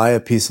and buy a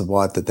piece of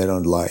art that they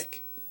don't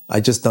like. I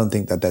just don't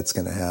think that that's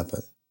going to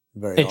happen.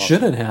 Very often.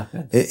 Shouldn't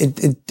happen.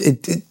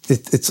 It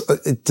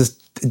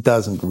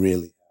doesn't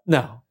really.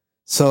 No.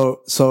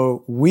 So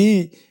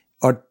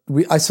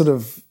I sort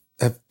of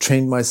have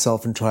trained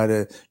myself and try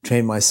to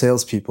train my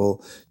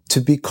salespeople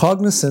to be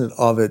cognizant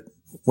of it.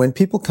 When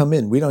people come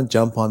in, we don't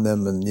jump on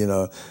them and,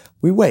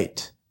 we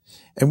wait.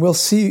 And we'll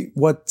see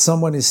what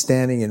someone is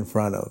standing in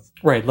front of.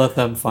 Right, let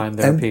them find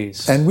their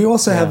piece. And we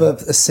also have a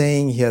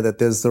saying here that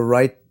there's the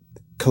right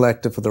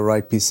collector for the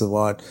right piece of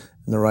art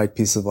and the right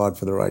piece of art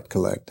for the right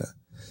collector.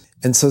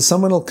 And so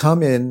someone will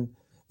come in,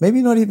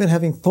 maybe not even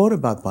having thought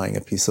about buying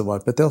a piece of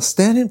art, but they'll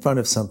stand in front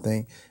of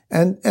something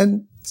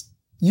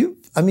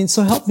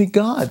so help me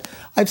God.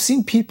 I've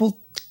seen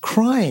people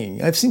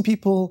crying. I've seen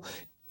people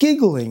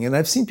giggling, and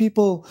I've seen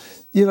people,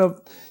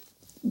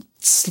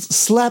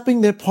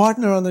 slapping their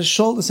partner on the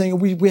shoulder saying,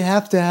 we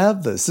have to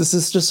have this. This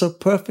is just so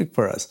perfect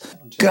for us.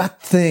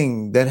 Gut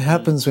thing that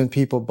happens when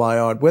people buy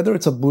art, whether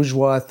it's a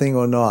bourgeois thing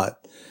or not.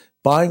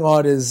 Buying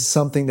art is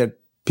something that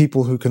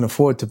people who can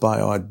afford to buy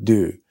art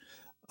do.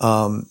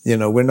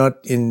 We're not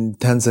in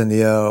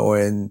Tanzania or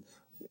in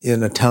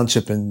a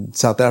township in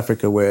South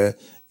Africa where,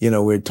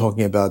 we're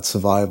talking about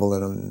survival.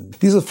 And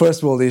these are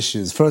first world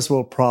issues, first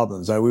world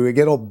problems. Right? We would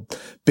get all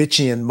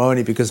bitchy and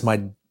moany because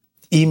my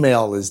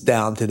email is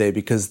down today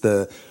because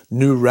the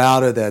new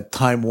router that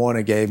Time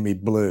Warner gave me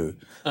blew.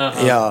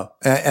 Uh-huh. Yeah.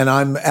 And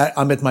I'm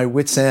at my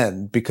wit's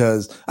end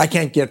because I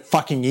can't get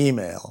fucking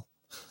email.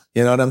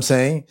 You know what I'm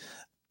saying?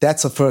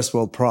 That's a first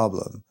world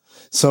problem.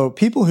 So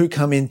people who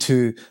come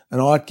into an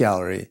art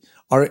gallery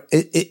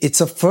it's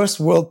a first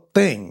world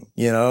thing,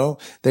 They're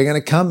going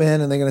to come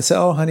in and they're going to say,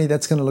 oh, honey,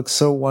 that's going to look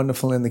so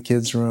wonderful in the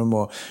kids' room,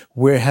 or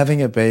we're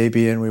having a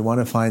baby and we want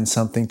to find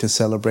something to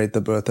celebrate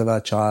the birth of our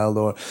child.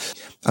 Or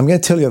I'm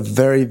going to tell you a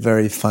very,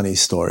 very funny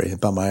story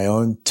about my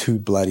own two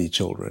bloody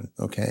children,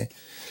 okay?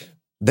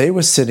 They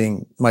were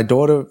my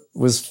daughter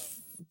was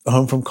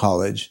home from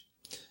college,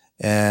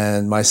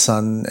 and my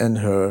son and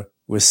her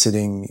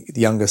the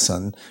younger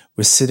son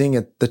was sitting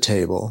at the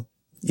table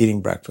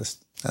eating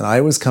breakfast. And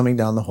I was coming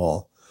down the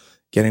hall,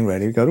 getting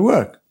ready to go to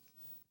work.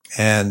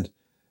 And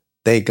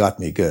they got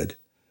me good.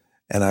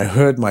 And I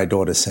heard my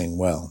daughter saying,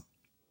 well,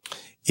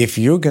 if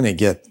you're going to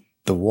get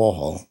the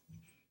Warhol,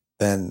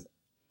 then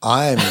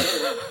I'm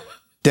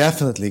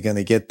definitely going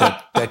to get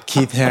that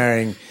Keith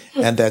Haring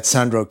and that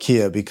Sandro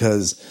Kia,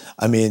 because,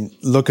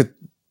 look at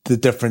the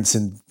difference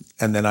and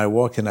then I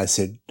walked in, I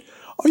said,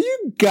 are you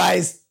you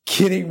guys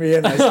kidding me?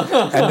 And they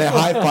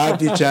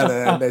high-fived each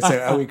other and they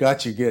say, oh, we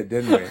got you good,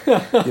 didn't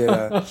we? You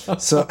know?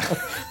 So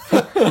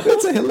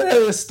it's a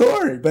hilarious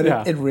story, but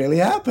it really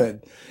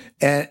happened.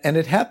 And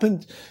it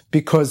happened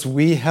because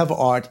we have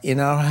art in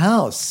our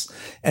house.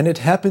 And it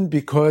happened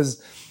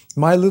because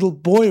my little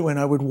boy, when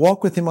I would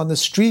walk with him on the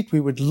street, we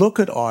would look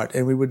at art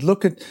and we would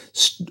look at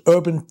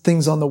urban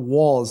things on the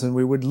walls and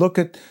we would look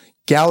at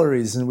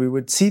galleries and we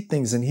would see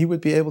things and he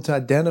would be able to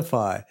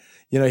identify.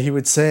 You know, he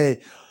would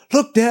say,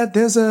 look, Dad,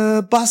 there's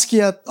a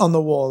Basquiat on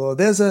the wall, or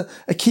there's a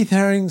Keith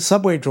Haring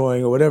subway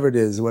drawing, or whatever it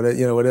is.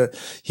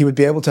 He would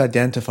be able to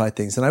identify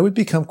things. And I would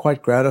become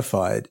quite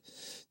gratified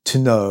to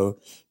know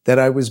that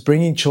I was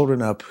bringing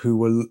children up who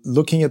were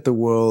looking at the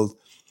world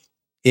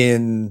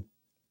in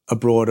a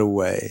broader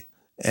way.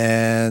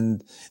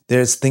 And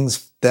there's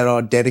things that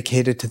are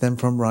dedicated to them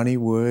from Ronnie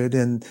Wood.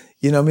 And,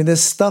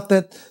 there's stuff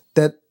that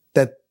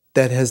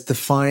has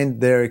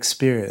defined their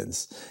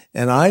experience.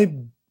 And I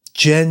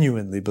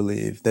genuinely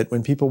believe that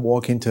when people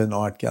walk into an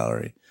art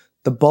gallery,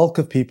 the bulk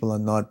of people are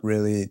not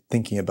really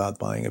thinking about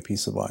buying a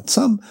piece of art.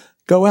 Some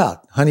go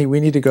out. Honey, we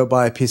need to go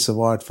buy a piece of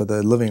art for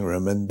the living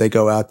room. And they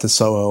go out to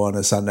Soho on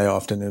a Sunday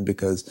afternoon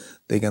because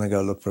they're going to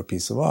go look for a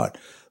piece of art.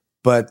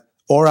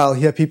 Or I'll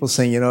hear people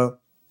saying,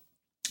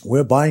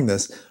 we're buying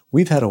this.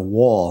 We've had a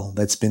wall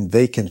that's been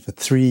vacant for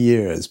 3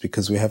 years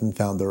because we haven't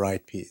found the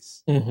right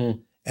piece.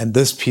 Mm-hmm. And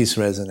this piece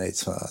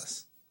resonates for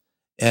us.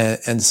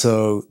 And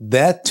so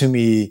that to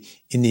me,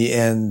 in the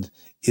end,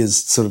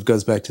 is sort of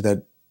goes back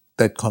to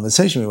that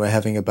conversation we were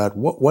having about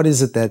what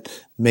is it that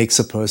makes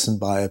a person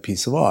buy a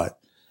piece of art.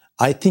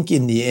 I think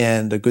in the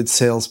end, a good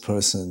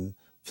salesperson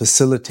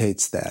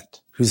facilitates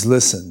that, who's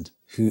listened,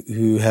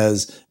 who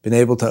has been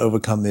able to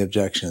overcome the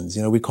objections.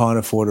 We can't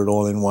afford it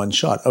all in one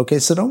shot. Okay,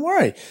 so don't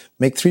worry.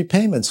 Make 3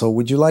 payments. Or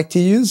would you like to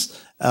use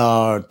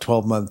our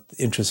 12-month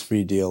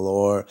interest-free deal?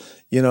 Or,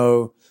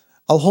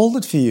 I'll hold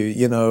it for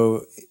you,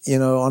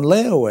 on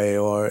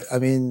layaway. Or,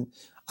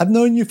 I've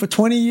known you for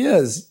 20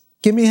 years.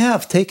 Give me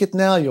half. Take it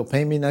now. You'll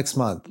pay me next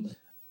month.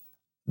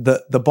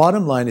 The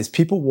bottom line is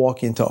people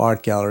walk into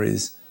art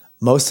galleries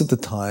most of the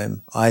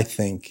time, I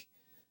think,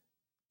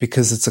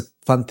 because it's a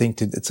fun thing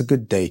it's a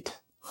good date.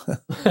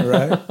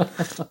 Right?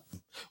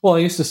 Well, I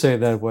used to say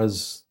that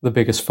was the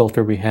biggest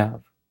filter we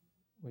have,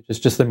 which is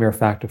just the mere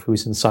fact of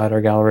who's inside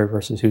our gallery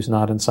versus who's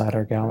not inside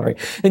our gallery.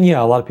 And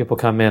a lot of people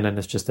come in and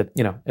it's just that,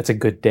 it's a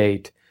good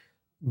date.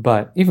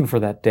 But even for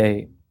that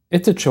date,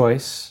 it's a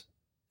choice.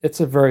 It's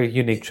a very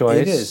unique choice.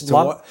 It is.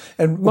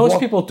 Most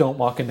people don't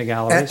walk into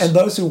galleries. And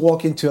those who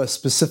walk into a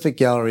specific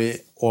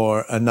gallery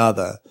or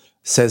another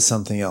says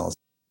something else.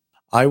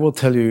 I will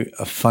tell you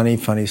a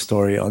funny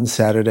story. On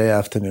Saturday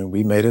afternoon,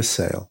 we made a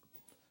sale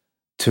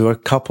to a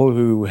couple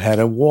who had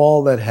a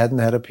wall that hadn't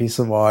had a piece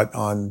of art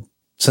on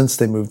since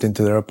they moved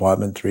into their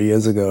apartment 3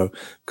 years ago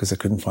because they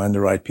couldn't find the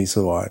right piece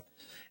of art.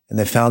 And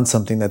they found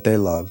something that they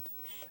loved.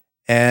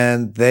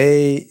 And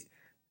it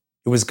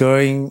was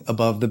going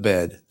above the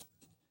bed.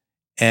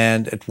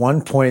 And at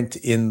one point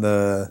in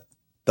the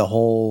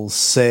whole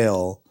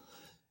sale,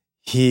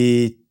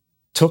 he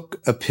took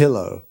a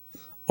pillow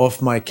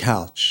off my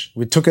couch.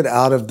 We took it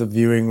out of the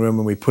viewing room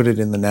and we put it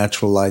in the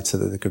natural light so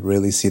that they could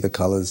really see the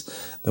colors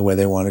the way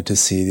they wanted to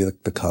see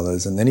the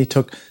colors. And then he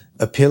took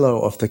a pillow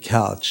off the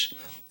couch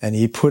and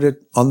he put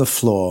it on the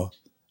floor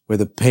where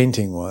the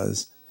painting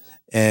was.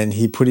 And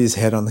he put his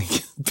head on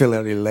the pillow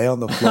and he lay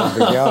on the floor of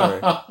the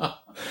gallery.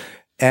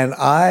 And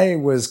I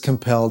was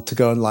compelled to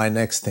go and lie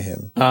next to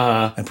him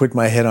and put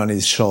my head on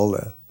his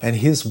shoulder. And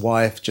his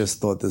wife just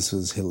thought this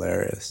was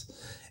hilarious.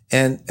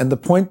 And the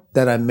point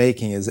that I'm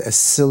making is, as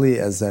silly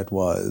as that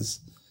was,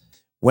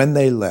 when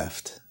they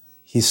left,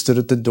 he stood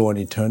at the door and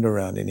he turned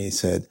around and he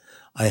said,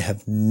 I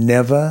have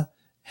never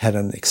had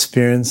an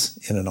experience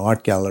in an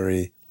art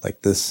gallery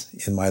like this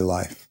in my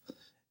life.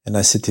 And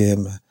I said to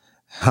him,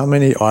 how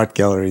many art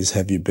galleries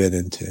have you been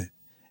into?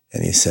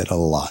 And he said, a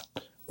lot.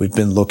 We've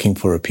been looking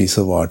for a piece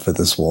of art for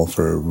this wall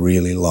for a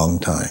really long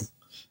time.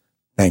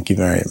 Thank you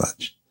very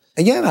much.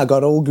 Again, I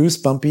got all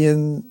goosebumpy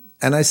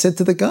and I said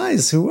to the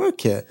guys who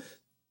work here,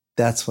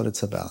 that's what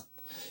it's about.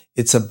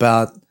 It's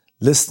about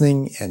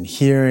listening and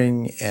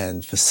hearing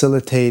and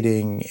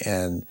facilitating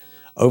and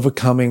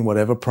overcoming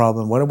whatever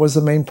problem. What was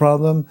the main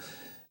problem?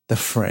 The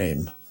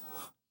frame.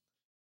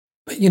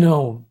 But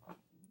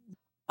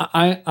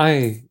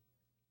I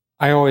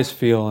always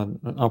feel, and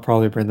I'll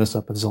probably bring this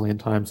up a zillion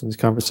times in these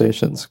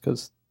conversations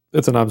because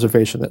it's an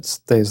observation that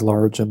stays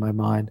large in my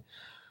mind.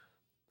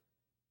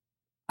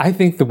 I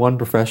think the one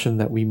profession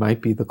that we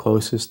might be the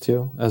closest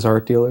to as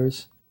art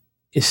dealers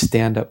is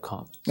stand-up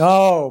comedy.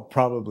 Oh,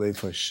 probably,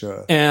 for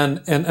sure. And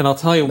I'll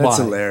tell you why. That's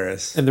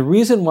hilarious. And the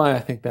reason why I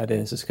think that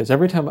is because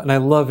every time, and I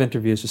love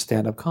interviews with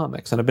stand-up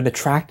comics, and I've been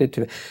attracted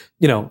to,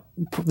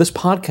 this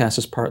podcast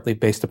is partly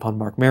based upon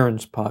Mark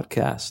Maron's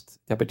podcast,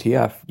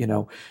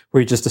 WTF,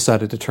 where he just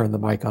decided to turn the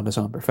mic on his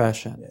own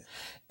profession. Yeah.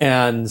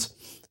 And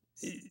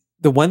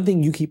the one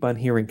thing you keep on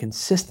hearing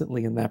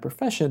consistently in that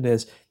profession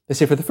is, they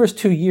say for the first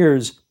 2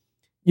 years,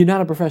 you're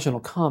not a professional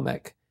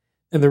comic.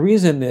 And the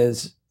reason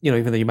is,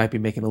 even though you might be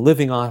making a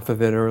living off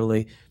of it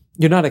early,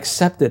 you're not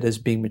accepted as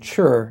being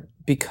mature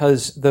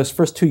because those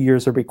first 2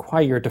 years are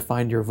required to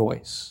find your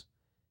voice.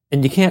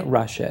 And you can't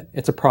rush it.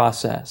 It's a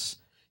process.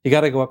 You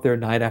got to go up there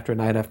night after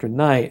night after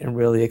night and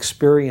really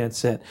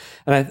experience it.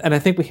 And I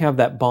think we have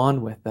that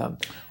bond with them.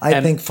 I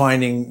think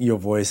finding your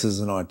voice as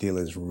an art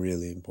dealer is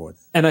really important.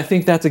 And I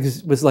think that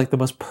was like the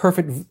most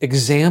perfect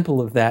example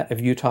of that,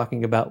 of you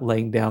talking about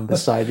laying down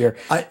beside your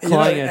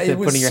client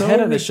and putting your head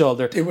on his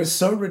shoulder. It was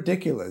so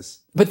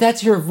ridiculous. But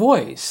that's your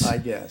voice. I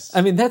guess.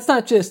 I mean, that's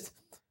not just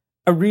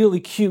a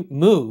really cute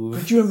move.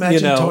 Could you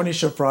imagine Tony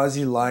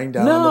Shafrazi lying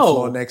down on the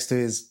floor next to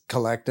his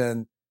collector?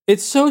 And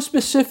it's so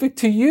specific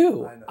to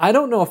you. I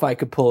don't know if I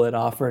could pull it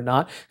off or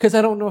not, because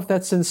I don't know if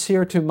that's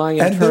sincere to my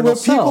internal self. And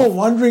there were people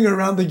wandering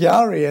around the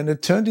gallery, and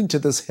it turned into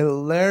this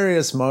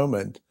hilarious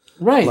moment.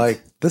 Right.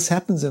 Like, this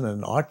happens in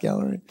an art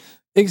gallery?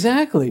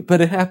 Exactly.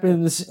 But it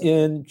happens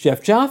in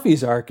Jeff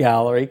Jaffe's art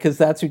gallery, because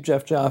that's who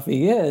Jeff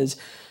Jaffe is.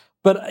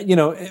 But,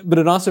 but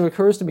it also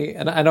occurs to me,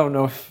 and I don't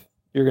know if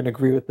you're going to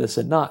agree with this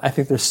or not. I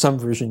think there's some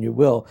version you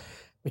will,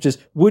 which is,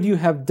 would you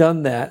have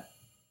done that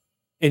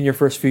in your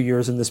first few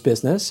years in this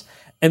business?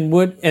 And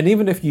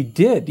even if you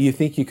did, do you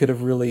think you could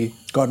have really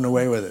gotten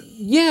away with it?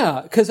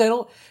 Yeah, because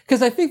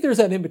I think there's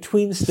that in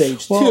between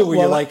stage too, where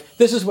you're like,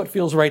 this is what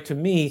feels right to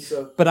me,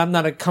 but I'm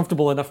not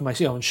comfortable enough in my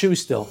own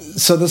shoes still.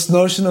 So this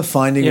notion of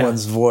finding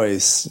one's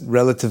voice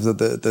relative to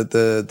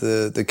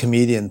the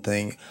comedian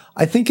thing,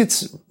 I think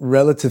it's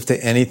relative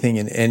to anything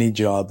in any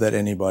job that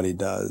anybody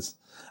does.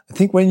 I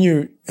think when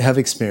you have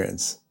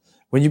experience,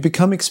 when you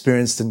become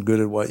experienced and good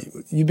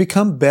at you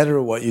become better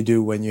at what you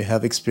do when you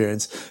have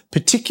experience,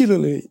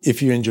 particularly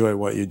if you enjoy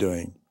what you're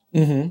doing.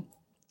 Mm-hmm.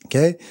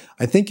 Okay?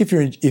 I think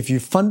if you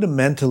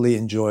fundamentally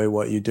enjoy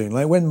what you're doing,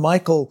 like when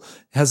Michael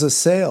has a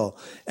sale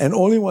and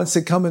all he wants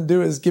to come and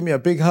do is give me a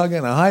big hug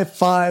and a high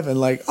five and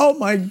like, oh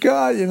my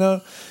God,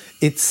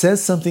 it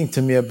says something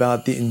to me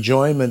about the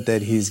enjoyment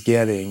that he's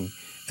getting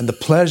and the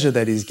pleasure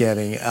that he's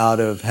getting out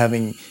of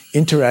having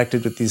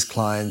interacted with these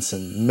clients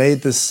and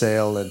made this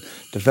sale and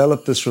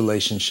developed this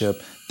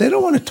relationship. They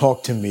don't want to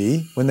talk to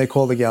me when they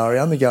call the gallery.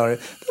 I'm the gallery.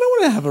 They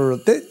don't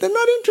want to they're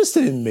not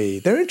interested in me.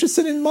 They're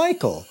interested in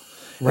Michael.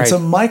 Right. And so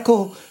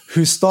Michael,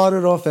 who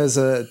started off as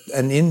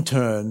an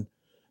intern,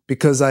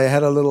 because I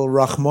had a little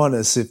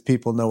Rachmanis, if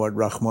people know what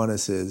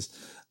Rachmanis is,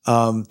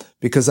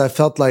 because I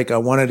felt like I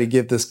wanted to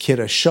give this kid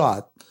a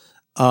shot,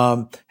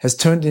 has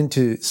turned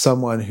into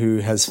someone who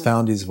has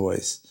found his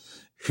voice,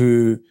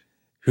 who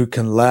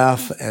can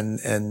laugh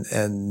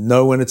and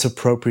know when it's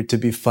appropriate to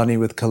be funny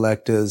with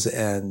collectors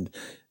and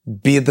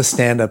be the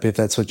stand-up, if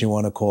that's what you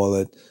want to call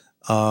it,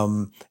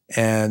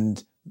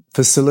 and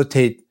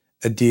facilitate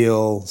a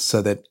deal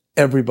so that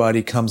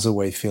everybody comes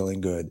away feeling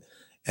good.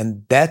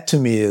 And that to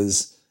me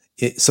is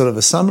sort of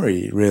a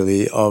summary,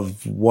 really,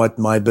 of what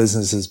my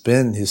business has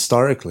been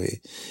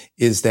historically,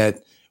 is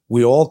that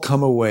we all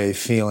come away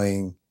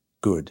feeling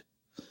good.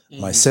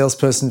 Mm-hmm. My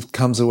salesperson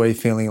comes away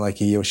feeling like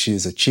he or she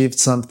has achieved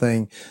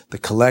something. The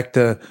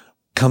collector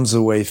comes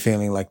away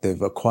feeling like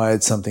they've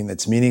acquired something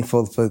that's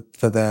meaningful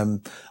for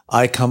them.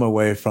 I come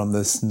away from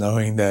this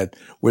knowing that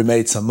we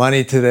made some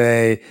money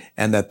today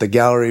and that the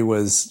gallery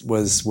was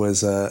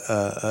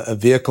a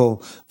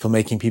vehicle for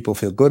making people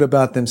feel good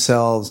about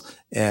themselves.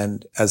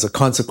 And as a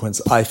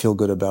consequence, I feel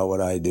good about what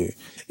I do.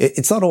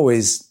 It's not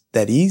always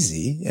that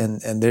easy.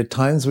 And there are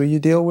times where you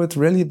deal with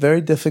really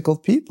very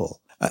difficult people.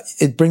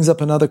 It brings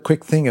up another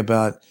quick thing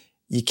about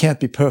you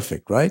can't be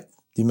perfect, right?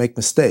 You make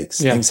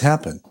mistakes. Yeah. Things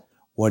happen.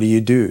 What do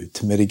you do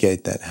to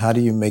mitigate that? How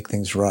do you make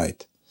things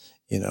right?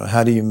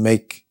 How do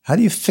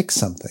you fix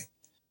something?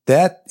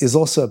 That is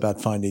also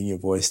about finding your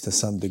voice to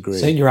some degree.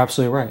 So you're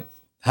absolutely right.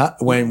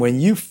 When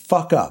you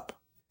fuck up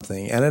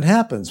something, and it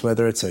happens,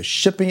 whether it's a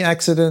shipping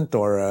accident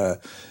or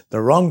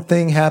the wrong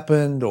thing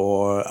happened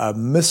or a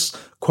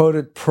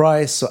misquoted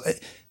price,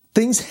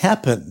 things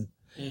happen.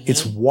 Mm-hmm.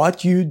 It's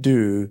what you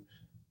do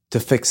to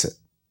fix it.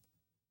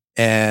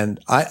 And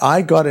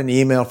I got an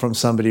email from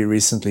somebody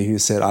recently who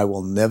said, I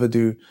will never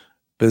do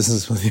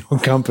business with your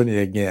company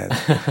again.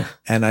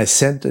 And I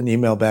sent an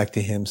email back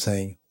to him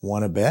saying,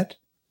 want to bet?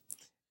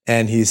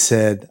 And he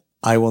said,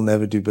 I will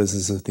never do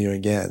business with you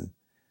again.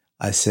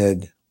 I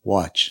said,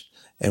 watch.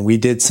 And we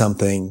did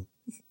something,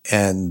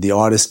 and the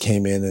artist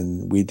came in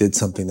and we did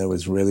something that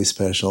was really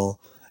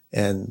special.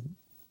 And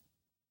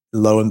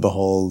lo and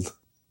behold,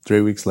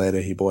 3 weeks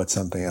later, he bought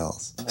something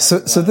else.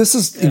 So this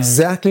is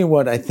exactly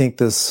what I think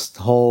this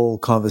whole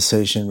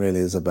conversation really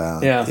is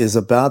about. Yeah. Is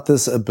about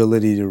this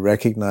ability to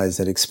recognize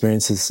that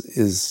experience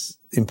is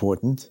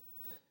important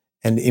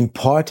and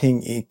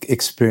imparting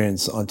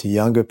experience onto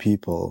younger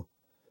people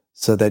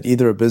so that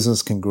either a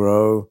business can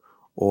grow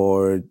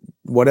or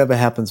whatever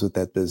happens with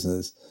that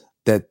business,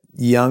 that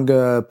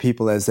younger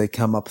people, as they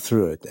come up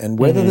through it, and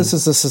whether this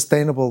is a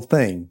sustainable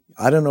thing,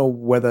 I don't know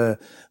whether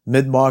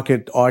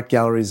mid-market art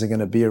galleries are going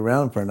to be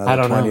around for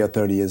another 20 or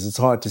 30 years. It's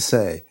hard to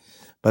say.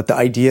 But the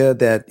idea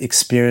that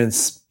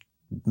experience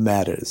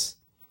matters,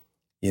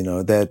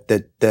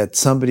 that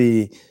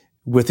somebody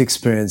with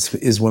experience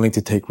is willing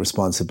to take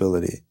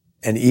responsibility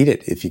and eat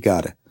it if you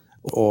got it.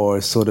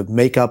 or sort of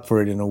make up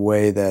for it in a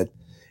way that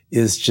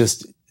is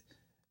just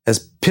as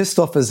pissed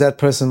off as that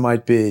person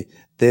might be.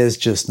 There's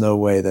just no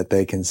way that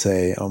they can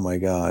say, oh my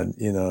God,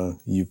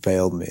 you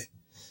failed me.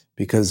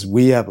 Because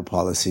we have a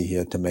policy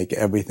here to make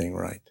everything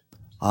right.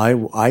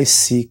 I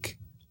seek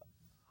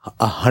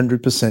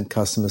 100%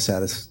 customer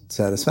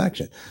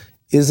satisfaction.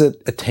 Is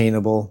it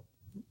attainable?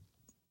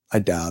 I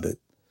doubt it.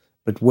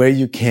 But where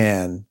you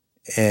can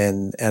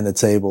and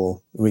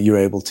you're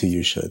able to,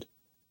 you should,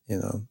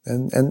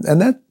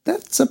 and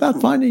that's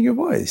about finding your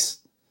voice,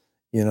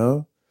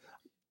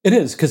 It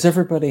is, because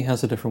everybody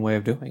has a different way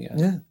of doing it.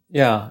 Yeah.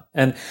 Yeah.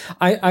 And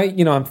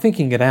I'm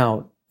thinking it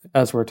out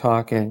as we're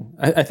talking.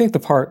 I think the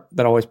part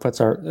that always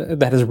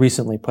that has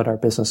recently put our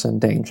business in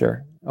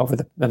danger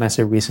and I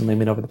say recently, I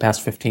mean over the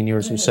past 15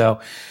 years or so,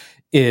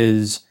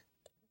 is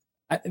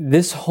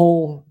this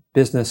whole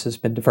business has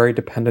been very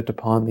dependent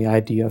upon the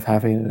idea of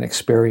having an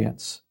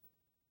experience.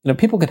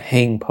 People can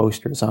hang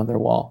posters on their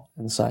wall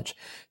and such.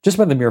 Just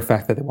by the mere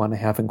fact that they want to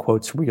have, in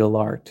quotes, real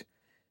art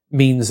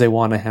means they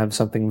want to have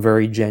something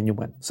very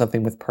genuine,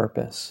 something with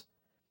purpose.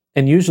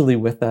 And usually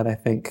with that, I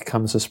think,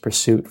 comes this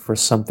pursuit for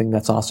something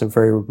that's also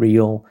very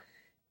real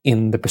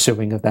in the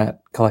pursuing of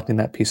that, collecting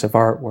that piece of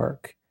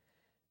artwork.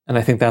 And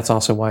I think that's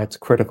also why it's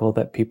critical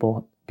that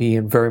people be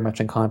very much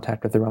in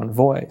contact with their own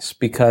voice,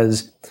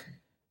 because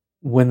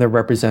when they're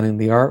representing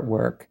the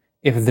artwork,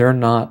 if they're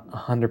not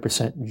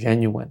 100%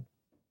 genuine,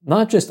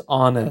 not just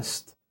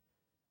honest,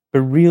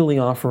 but really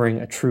offering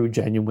a true,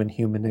 genuine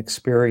human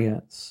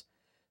experience,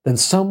 then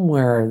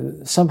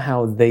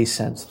somehow they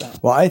sense that.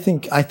 Well, I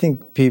think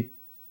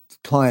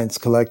clients,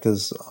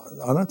 collectors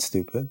are not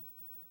stupid.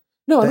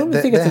 No, I don't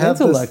think it's an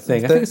intellect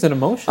thing. I think it's an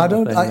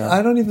emotional thing.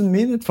 I don't even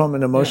mean it from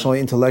an emotional,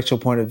 intellectual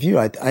point of view.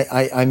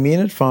 I mean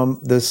it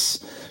from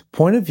this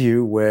point of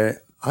view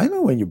where I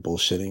know when you're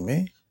bullshitting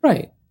me.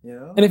 Right.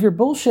 And if you're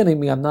bullshitting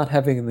me, I'm not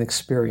having an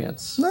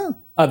experience. No.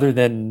 Other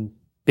than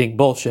being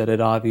bullshitted,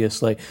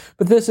 obviously.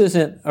 But this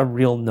isn't a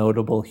real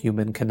notable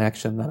human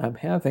connection that I'm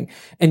having.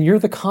 And you're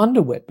the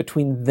conduit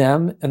between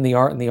them and the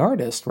art and the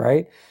artist,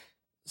 right?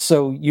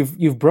 So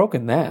you've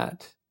broken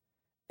that.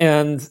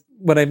 And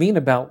what I mean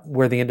about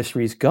where the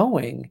industry is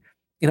going,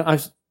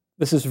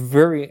 this is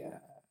very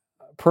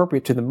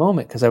appropriate to the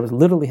moment, because I was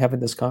literally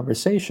having this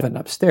conversation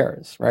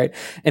upstairs, right?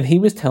 And he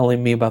was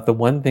telling me about the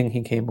one thing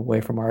he came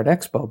away from Art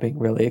Expo being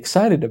really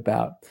excited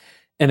about.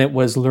 And it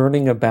was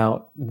learning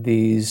about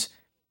these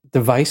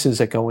devices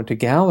that go into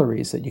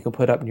galleries that you can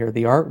put up near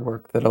the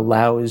artwork that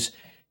allows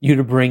you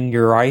to bring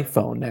your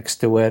iPhone next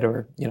to it,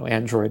 or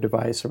Android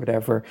device or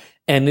whatever,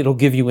 and it'll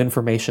give you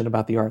information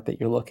about the art that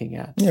you're looking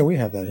at. Yeah, we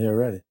have that here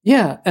already.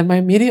 Yeah, and my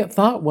immediate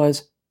thought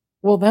was,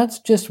 well, that's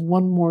just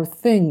one more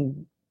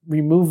thing,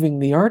 removing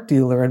the art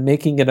dealer and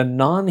making it a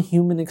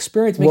non-human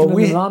experience, making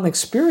it a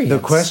non-experience. The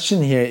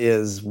question here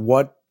is,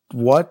 what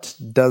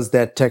does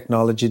that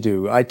technology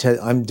do?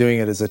 I'm doing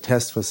it as a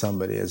test for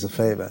somebody, as a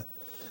favor.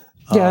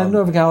 Yeah, I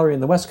know of a gallery in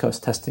the West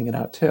Coast testing it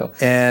out too.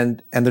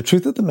 And the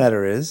truth of the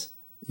matter is,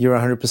 you're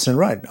 100%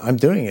 right. I'm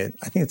doing it.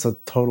 I think it's a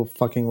total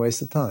fucking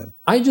waste of time.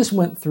 I just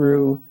went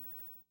through.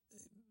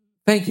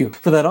 Thank you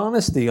for that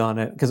honesty on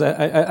it, because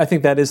I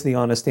think that is the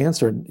honest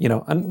answer.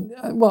 And,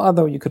 well,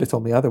 although you could have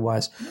told me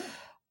otherwise,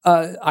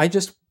 I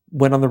just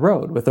went on the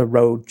road with a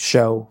road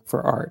show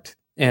for art,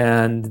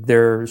 and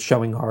they're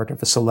showing art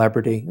of a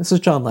celebrity. This is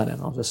John Lennon.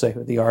 I'll just say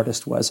who the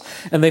artist was.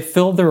 And they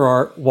filled their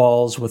art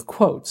walls with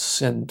quotes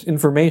and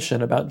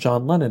information about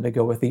John Lennon to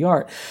go with the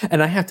art.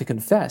 And I have to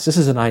confess, this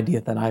is an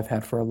idea that I've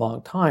had for a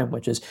long time,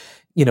 which is,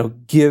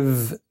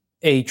 give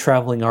a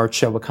traveling art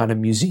show a kind of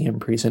museum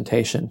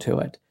presentation to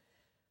it.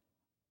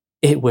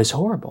 It was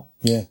horrible.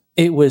 Yeah.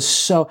 It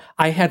was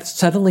I had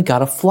suddenly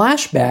got a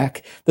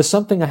flashback to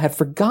something I had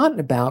forgotten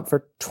about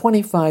for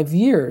 25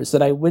 years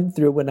that I went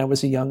through when I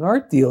was a young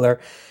art dealer.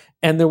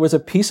 And there was a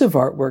piece of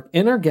artwork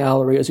in our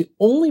gallery. It was the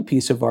only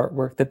piece of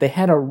artwork that they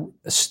had a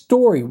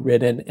story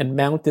written and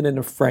mounted in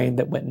a frame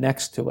that went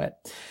next to it.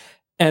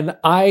 And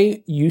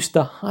I used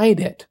to hide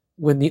it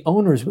when the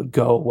owners would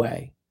go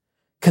away,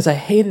 because I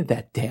hated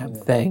that damn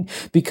thing,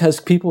 because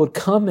people would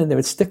come and they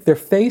would stick their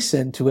face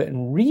into it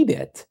and read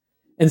it,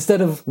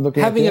 instead of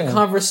having a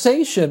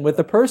conversation with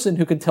the person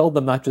who can tell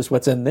them not just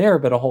what's in there,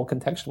 but a whole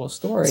contextual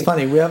story. It's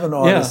funny. We have an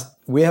artist.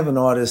 Yeah. We have an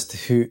artist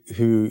who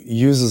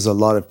uses a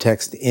lot of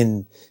text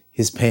in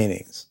his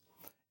paintings,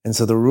 and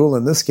so the rule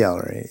in this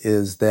gallery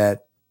is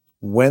that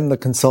when the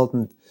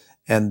consultant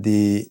and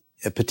the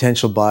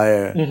potential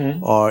buyer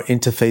are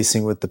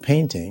interfacing with the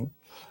painting,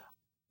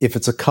 if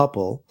it's a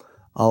couple,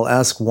 I'll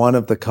ask one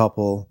of the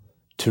couple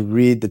to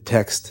read the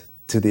text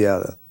to the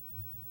other,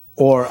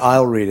 or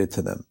I'll read it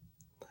to them.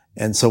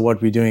 And so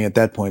what we're doing at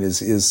that point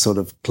is sort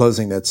of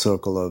closing that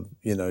circle of,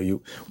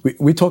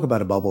 we talk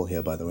about a bubble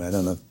here, by the way. I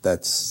don't know if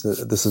this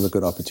is a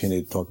good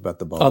opportunity to talk about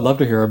the bubble. I'd love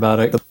to hear about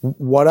it.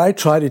 What I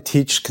try to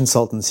teach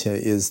consultants here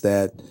is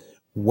that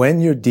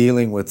when you're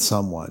dealing with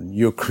someone,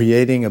 you're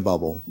creating a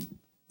bubble.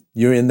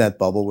 You're in that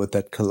bubble with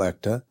that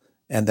collector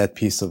and that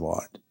piece of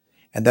art.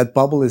 And that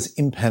bubble is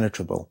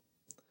impenetrable.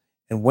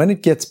 And when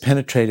it gets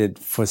penetrated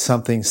for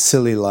something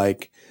silly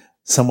like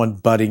someone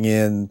butting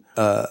in,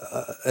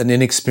 an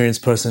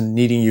inexperienced person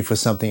needing you for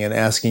something and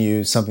asking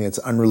you something that's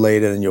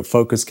unrelated and your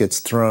focus gets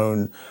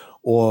thrown,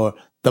 or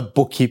the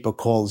bookkeeper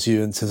calls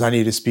you and says, I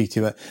need to speak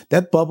to you.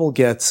 That bubble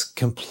gets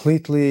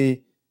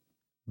completely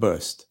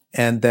burst.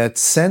 And that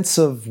sense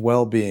of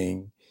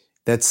well-being,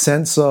 that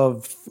sense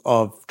of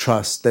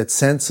trust, that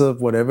sense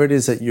of whatever it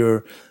is that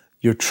you're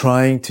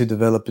trying to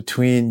develop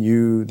between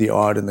you, the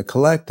art, and the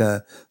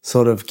collector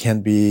sort of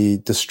can be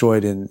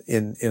destroyed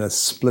in a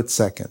split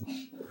second,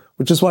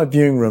 which is why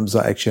viewing rooms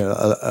are actually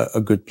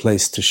a good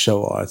place to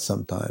show art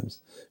sometimes,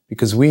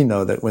 because we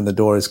know that when the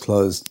door is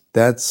closed,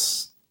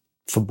 that's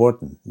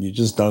forbidden. You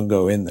just don't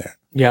go in there.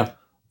 Yeah.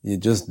 You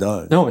just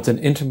don't. No, it's an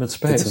intimate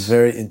space. It's a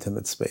very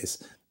intimate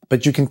space.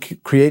 But you can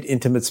create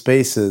intimate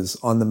spaces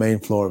on the main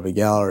floor of a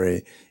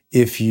gallery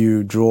if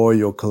you draw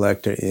your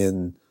collector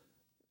in,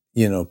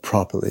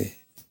 properly.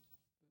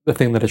 The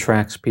thing that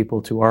attracts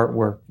people to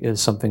artwork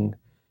is something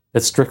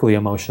that's strictly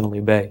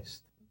emotionally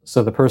based.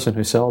 So the person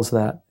who sells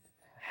that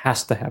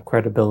has to have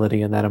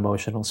credibility in that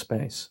emotional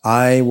space.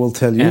 I will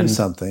tell you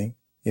something,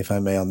 if I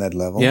may, on that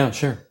level. Yeah,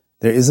 sure.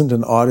 There isn't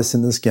an artist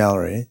in this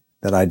gallery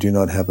that I do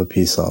not have a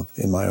piece of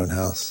in my own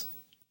house.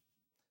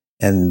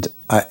 And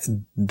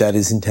that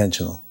is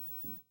intentional.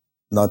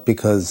 Not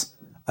because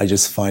I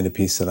just find a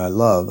piece that I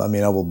love. I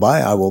mean, I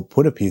will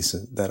put a piece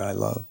that I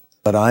love.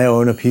 But I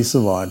own a piece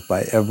of art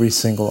by every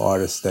single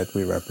artist that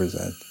we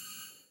represent.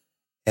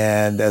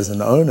 And as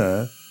an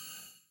owner,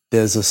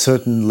 there's a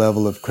certain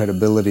level of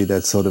credibility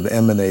that sort of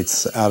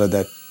emanates out of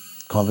that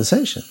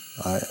conversation.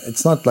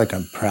 It's not like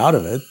I'm proud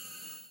of it.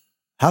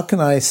 How can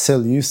I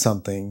sell you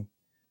something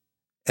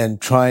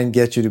and try and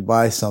get you to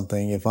buy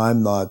something if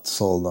I'm not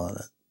sold on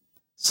it?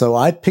 So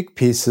I pick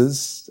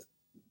pieces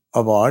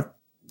of art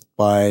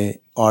by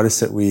artists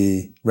that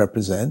we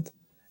represent,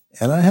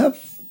 and I have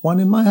one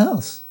in my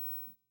house,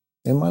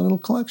 in my little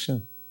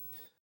collection.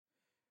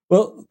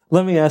 Well,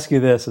 let me ask you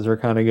this as we're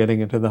kind of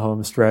getting into the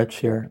home stretch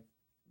here.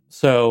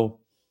 So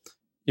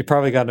you've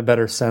probably gotten a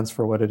better sense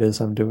for what it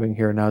is I'm doing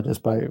here now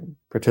just by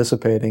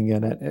participating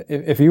in it.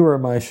 If you were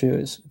in my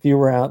shoes, if you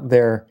were out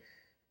there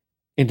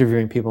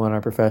interviewing people in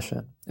our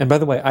profession, and by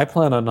the way, I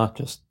plan on not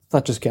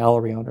just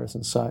gallery owners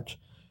and such.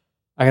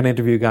 I can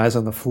interview guys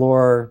on the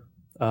floor,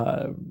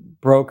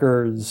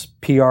 brokers,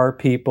 PR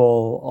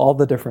people, all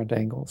the different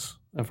angles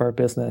of our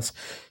business,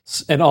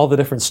 and all the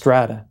different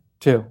strata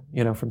too.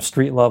 From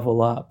street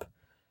level up.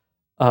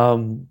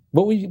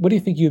 What do you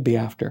think you'd be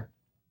after?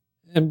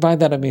 And by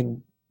that I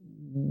mean,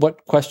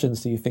 what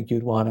questions do you think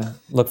you'd want to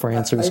look for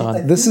answers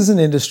on? This is an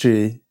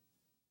industry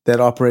that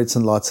operates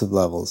on lots of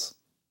levels.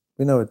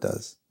 We know it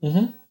does.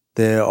 Mm-hmm.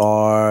 There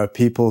are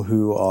people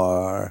who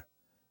are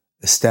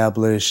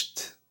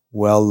established,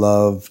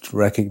 well-loved,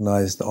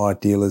 recognized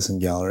art dealers and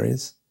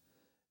galleries.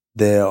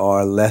 There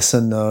are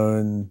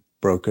lesser-known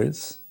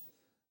brokers.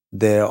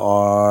 There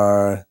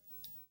are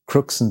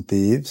crooks and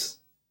thieves.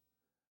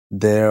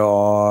 There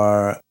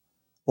are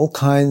all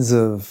kinds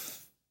of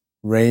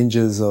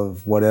ranges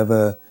of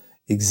whatever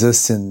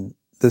exists in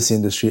this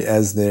industry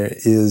as there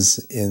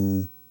is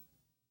in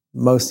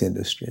most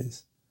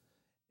industries.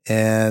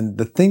 And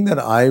the thing that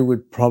I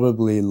would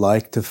probably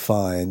like to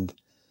find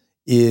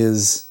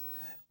is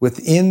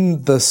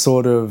within the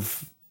sort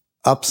of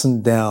ups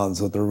and downs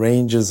or the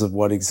ranges of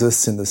what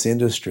exists in this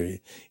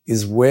industry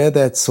is where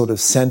that sort of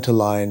center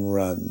line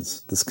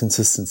runs, this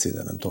consistency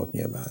that I'm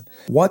talking about.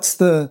 What's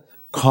the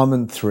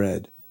common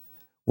thread?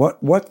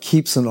 What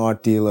keeps an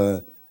art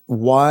dealer?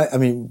 Why? I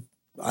mean,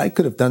 I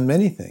could have done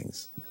many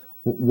things.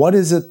 What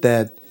is it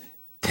that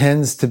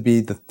tends to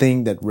be the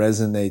thing that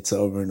resonates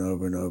over and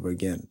over and over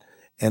again?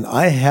 And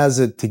I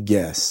hazard to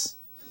guess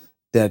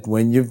that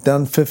when you've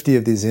done 50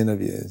 of these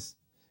interviews,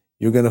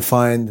 you're going to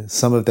find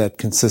some of that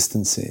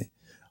consistency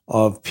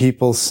of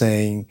people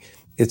saying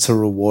it's a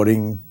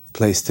rewarding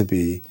place to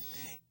be.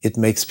 It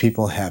makes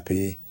people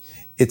happy.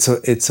 It's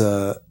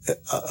a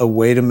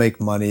way to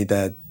make money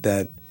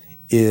that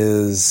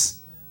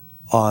is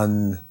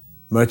on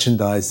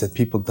merchandise that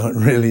people don't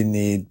really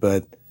need,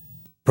 but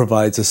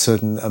provides a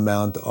certain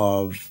amount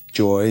of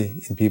joy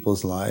in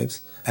people's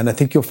lives. And I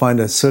think you'll find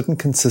a certain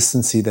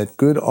consistency that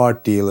good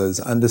art dealers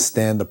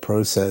understand the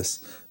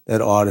process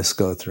that artists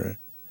go through.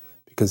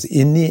 Because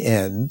in the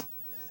end,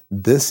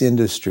 this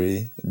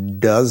industry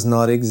does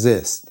not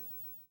exist,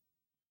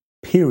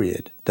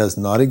 period, does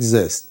not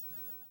exist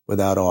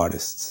without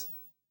artists.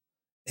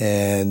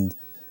 And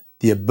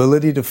the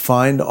ability to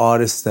find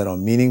artists that are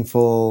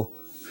meaningful,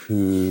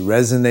 who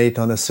resonate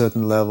on a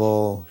certain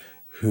level,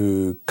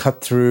 who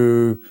cut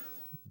through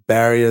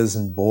barriers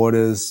and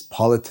borders,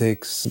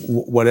 politics,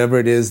 whatever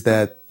it is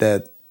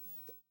that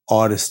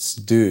artists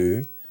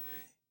do,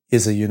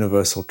 is a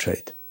universal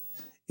trait.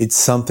 It's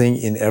something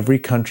in every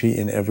country,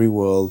 in every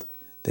world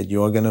that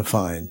you're going to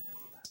find.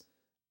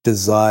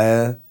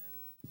 Desire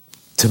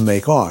to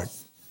make art.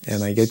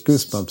 And I get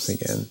goosebumps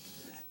again.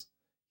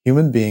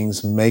 Human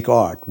beings make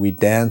art. We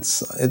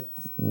dance,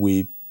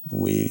 we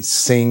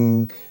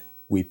sing,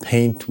 we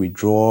paint, we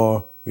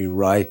draw, we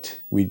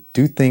write. We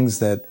do things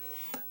that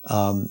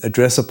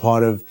address a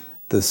part of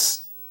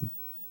this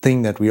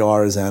thing that we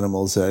are as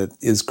animals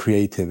is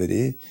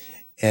creativity.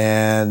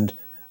 And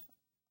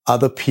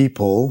other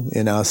people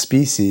in our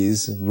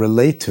species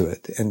relate to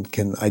it and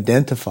can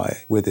identify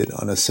with it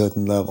on a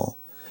certain level.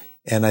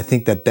 And I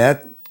think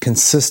that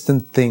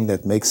consistent thing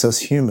that makes us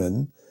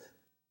human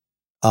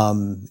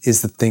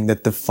is the thing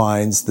that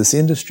defines this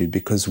industry,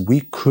 because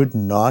we could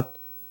not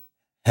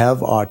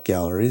have art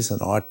galleries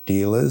and art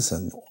dealers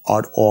and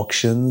art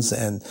auctions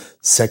and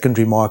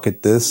secondary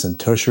market this and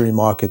tertiary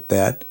market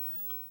that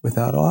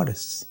without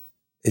artists.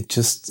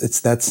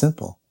 It's that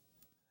simple.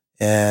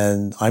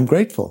 And I'm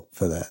grateful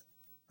for that.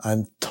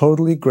 I'm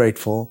totally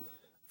grateful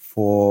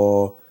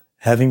for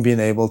having been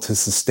able to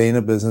sustain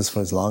a business for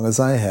as long as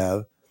I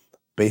have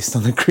based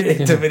on the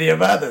creativity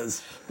of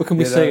others. But can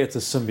we say it's a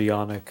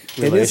symbiotic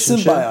relationship? It is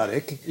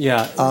symbiotic.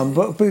 Yeah.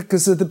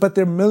 But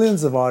there are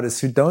millions of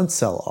artists who don't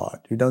sell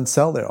art, who don't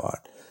sell their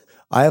art.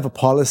 I have a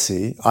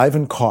policy.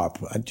 Ivan Karp.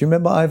 Do you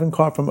remember Ivan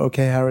Karp from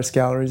OK Harris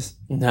Galleries?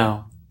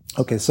 No.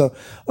 Okay, so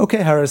OK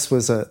Harris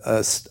was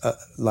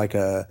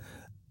a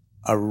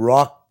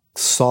rock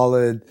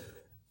solid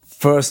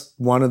first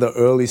one of the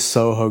early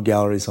Soho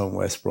galleries on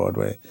West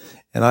Broadway.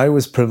 And I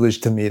was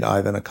privileged to meet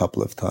Ivan a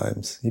couple of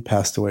times. He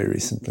passed away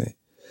recently.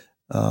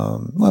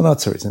 Well, not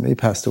so recently. He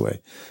passed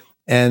away.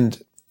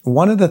 And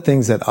one of the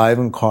things that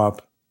Ivan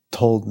Karp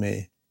told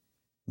me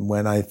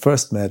when I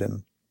first met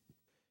him,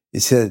 he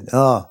said,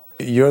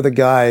 you're the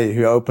guy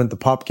who opened the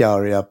Pop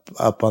Gallery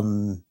up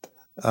on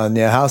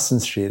near Houston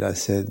Street. I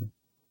said,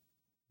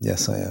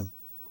 yes, I am.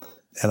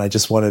 And I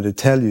just wanted to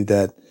tell you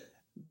that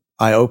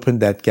I opened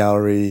that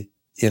gallery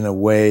in a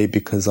way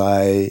because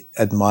I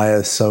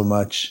admire so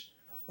much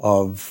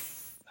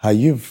of how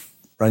you've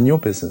run your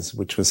business,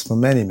 which was for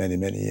many, many,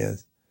 many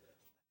years.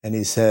 And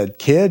he said,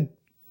 kid,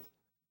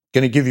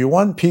 going to give you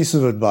one piece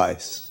of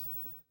advice.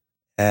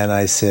 And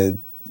I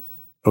said,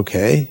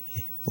 okay,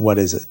 what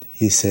is it?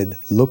 He said,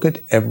 look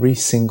at every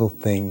single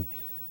thing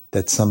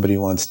that somebody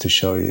wants to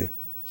show you.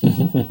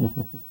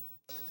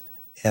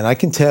 And I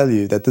can tell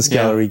you that this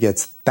gallery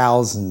gets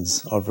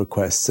thousands of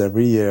requests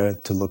every year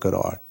to look at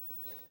art.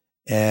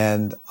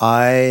 And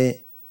I'm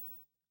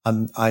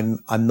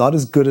not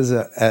as good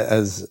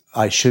as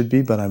I should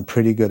be, but I'm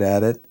pretty good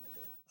at it.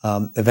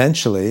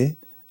 Eventually,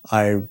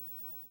 I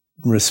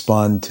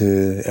respond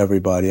to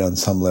everybody on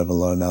some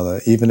level or another,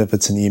 even if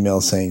it's an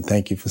email saying,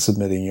 thank you for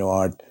submitting your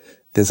art.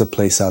 There's a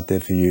place out there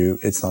for you.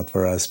 It's not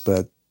for us,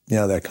 but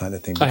that kind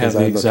of thing. I have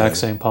the exact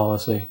same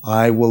policy.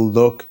 I will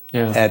look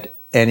at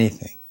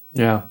anything.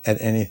 Yeah. At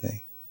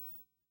anything.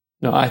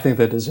 No, I think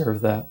they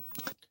deserve that.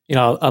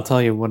 I'll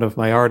tell you, one of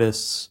my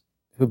artists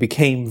who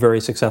became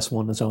very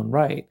successful in his own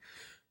right,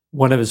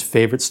 one of his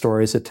favorite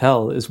stories to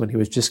tell is when he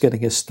was just getting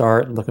his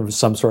start and looking for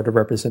some sort of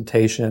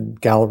representation,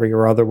 gallery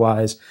or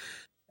otherwise,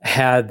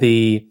 had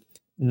the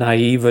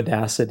naive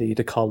audacity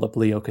to call up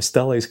Leo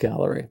Castelli's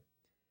gallery.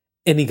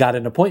 And he got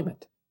an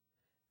appointment.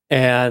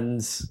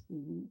 And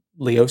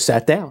Leo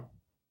sat down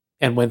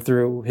and went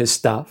through his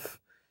stuff.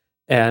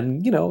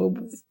 And,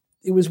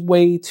 it was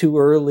way too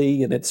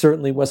early, and it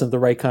certainly wasn't the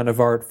right kind of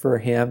art for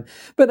him,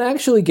 but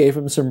actually gave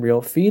him some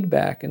real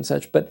feedback and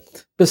such.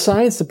 But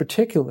besides the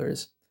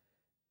particulars,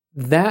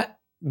 that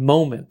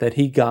moment that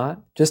he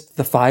got, just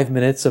the 5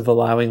 minutes of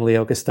allowing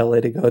Leo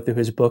Castelli to go through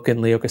his book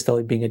and Leo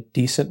Castelli being a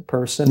decent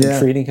person and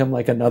treating him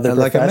like another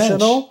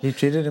professional. He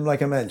treated him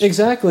like a mensch.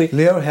 Exactly.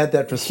 Leo had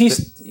that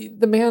respect.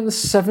 The man's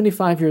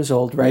 75 years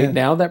old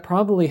now. That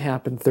probably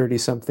happened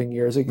 30-something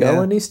years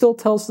ago, and he still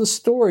tells the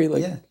story.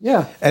 And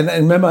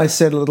remember I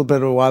said a little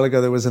bit a while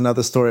ago, there was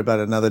another story about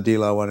another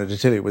deal I wanted to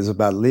tell you. It was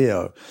about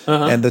Leo.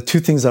 And the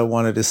two things I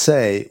wanted to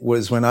say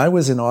was when I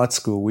was in art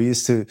school, we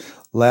used to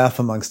laugh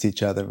amongst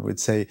each other. We would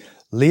say,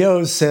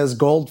 Leo says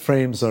gold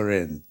frames are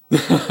in.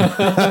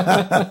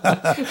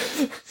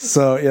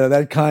 So,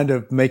 that kind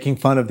of making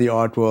fun of the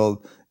art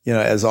world,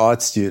 as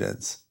art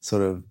students,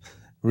 sort of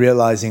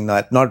realizing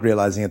not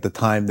realizing at the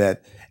time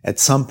that at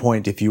some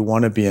point, if you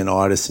want to be an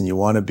artist and you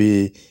want to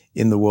be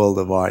in the world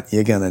of art,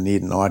 you're going to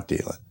need an art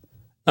dealer.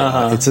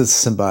 It's a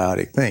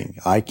symbiotic thing.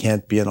 I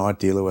can't be an art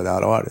dealer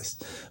without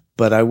artists.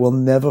 But I will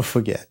never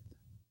forget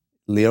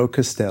Leo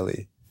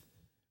Castelli.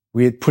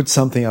 We had put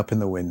something up in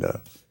the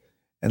window.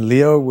 And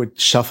Leo would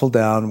shuffle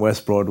down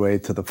West Broadway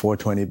to the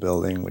 420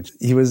 building, which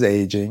he was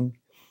aging.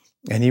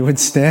 And he would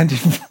stand in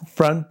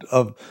front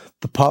of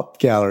the Pop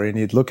Gallery and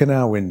he'd look in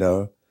our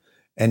window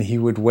and he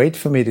would wait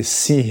for me to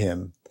see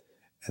him.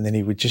 And then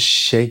he would just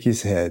shake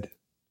his head.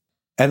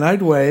 And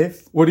I'd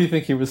wave. What do you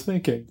think he was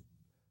thinking?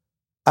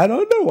 I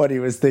don't know what he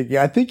was thinking.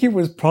 I think he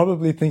was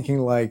probably thinking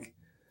like,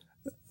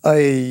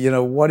 hey,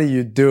 what are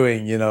you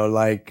doing?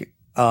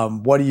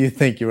 What do you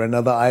think? You're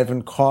another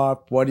Ivan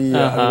Karp? What do you?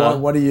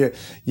 What are you?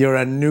 You're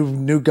a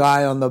new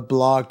guy on the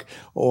block,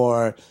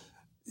 or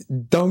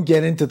don't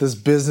get into this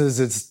business.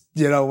 It's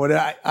what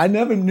I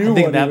never knew. I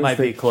think what that he was might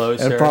be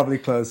closer, and probably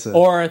closer.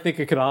 Or I think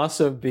it could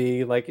also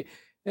be like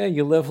Yeah,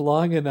 you live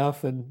long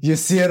enough and you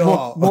see it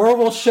all. More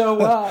will show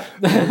up.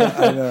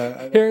 I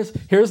know.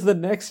 Here's the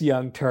next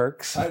Young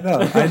Turks. I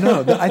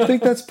know. I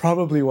think that's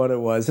probably what it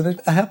was. And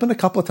it happened a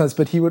couple of times,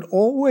 but he would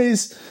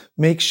always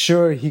make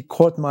sure he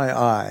caught my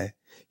eye.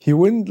 He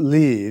wouldn't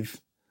leave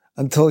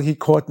until he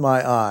caught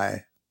my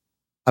eye.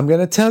 I'm going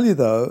to tell you,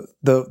 though,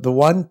 the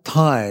one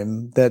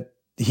time that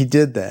he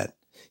did that,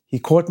 he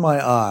caught my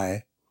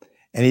eye,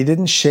 and he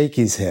didn't shake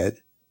his head.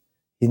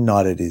 He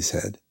nodded his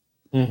head.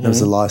 Mm-hmm. That was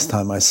the last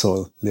time I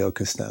saw Leo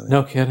Castelli.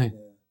 No kidding.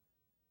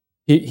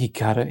 He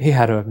had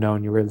to have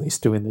known you were at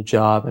least doing the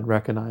job and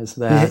recognized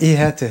that. He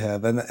had to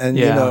have, and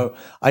you know,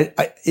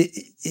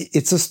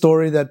 it's a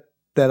story that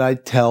I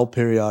tell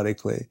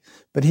periodically.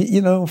 But he,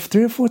 you know,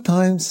 3 or 4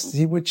 times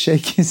he would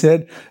shake his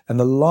head, and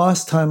the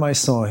last time I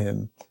saw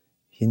him,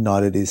 he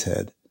nodded his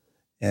head,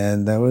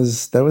 and that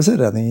was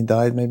it. I think he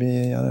died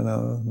maybe, I don't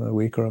know, a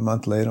week or a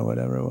month later,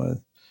 whatever it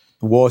was.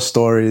 War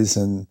stories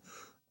and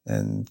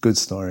good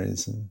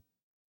stories.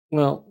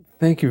 Well,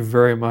 thank you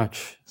very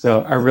much. So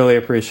I really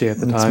appreciate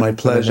the time. It's my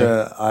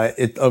pleasure.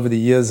 Over the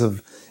years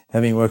of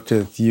having worked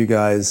with you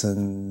guys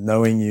and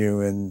knowing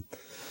you and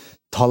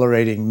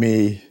tolerating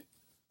me,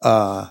 you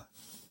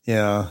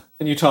know.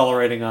 And you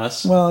tolerating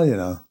us. Well, you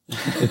know,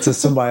 it's a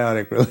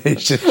symbiotic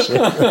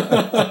relationship.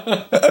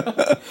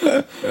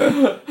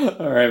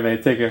 All right,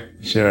 mate. Take care.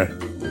 Sure.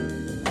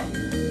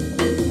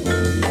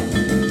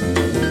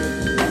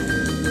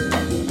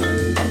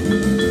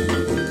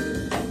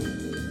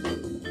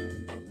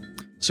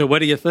 So what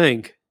do you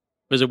think?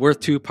 Was it worth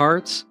 2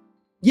 parts?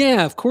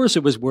 Yeah, of course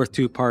it was worth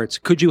 2 parts.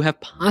 Could you have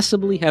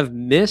possibly have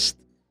missed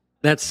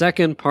that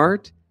second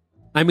part?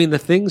 I mean, the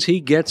things he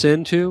gets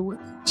into,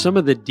 some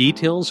of the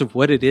details of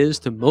what it is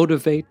to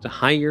motivate, to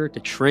hire, to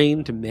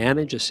train, to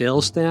manage a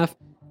sales staff,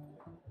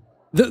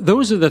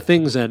 those are the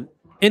things that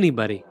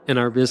anybody in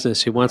our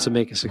business who wants to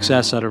make a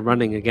success out of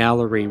running a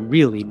gallery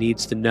really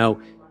needs to know.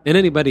 And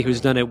anybody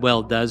who's done it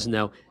well does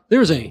know.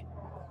 There's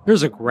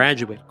a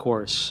graduate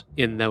course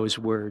in those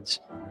words.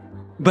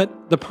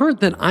 But the part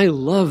that I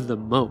loved the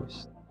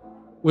most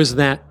was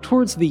that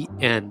towards the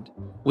end,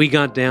 we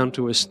got down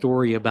to a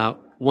story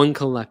about one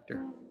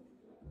collector.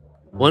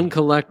 One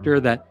collector,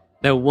 that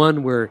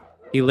one where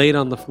he laid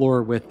on the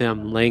floor with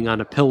him, laying on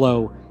a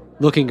pillow,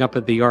 looking up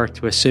at the art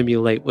to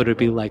simulate what it would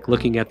be like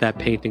looking at that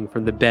painting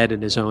from the bed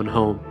in his own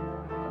home.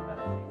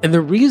 And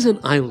the reason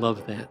I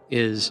love that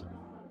is,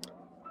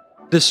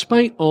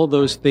 despite all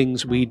those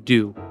things we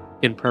do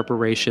in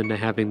preparation to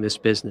having this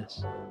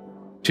business,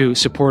 to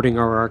supporting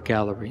our art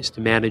galleries, to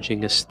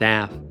managing a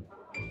staff,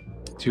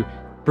 to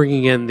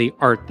bringing in the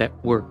art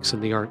that works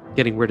and the art,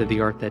 getting rid of the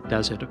art that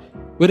doesn't,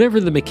 whatever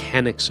the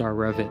mechanics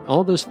are of it,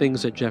 all those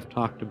things that Jeff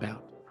talked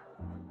about,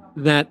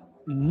 that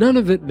none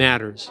of it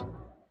matters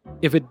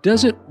if it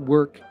doesn't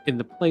work in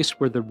the place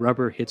where the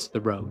rubber hits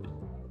the road.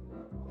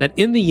 That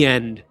in the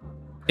end,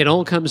 it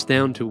all comes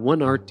down to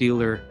one art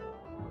dealer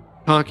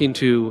talking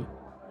to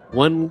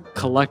one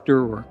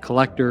collector or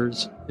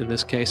collectors, in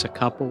this case a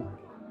couple,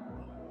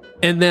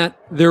 and that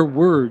their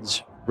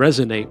words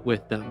resonate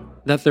with them,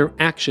 that their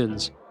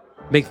actions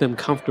make them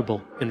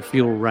comfortable and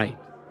feel right,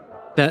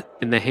 that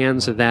in the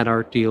hands of that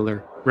art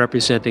dealer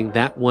representing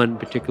that one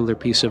particular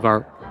piece of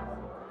art.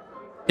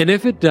 And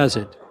if it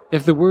doesn't,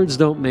 if the words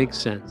don't make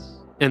sense,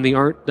 and the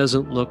art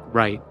doesn't look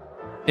right,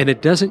 and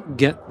it doesn't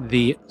get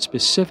the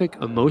specific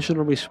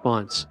emotional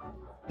response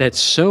that's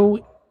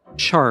so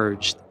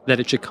charged that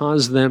it should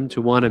cause them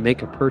to want to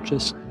make a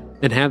purchase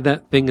and have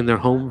that thing in their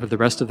home for the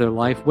rest of their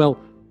life, well,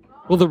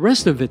 the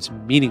rest of it's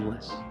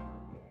meaningless.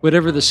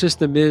 Whatever the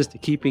system is to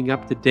keeping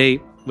up to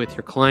date with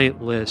your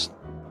client list,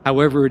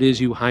 however it is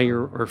you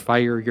hire or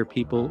fire your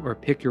people or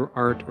pick your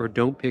art or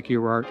don't pick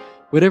your art,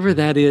 whatever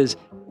that is,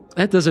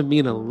 that doesn't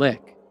mean a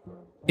lick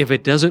if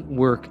it doesn't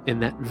work in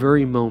that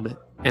very moment.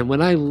 And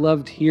what I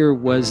loved here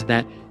was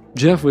that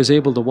Jeff was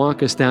able to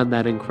walk us down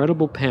that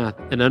incredible path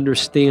and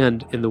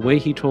understand in the way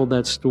he told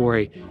that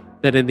story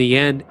that in the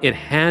end, it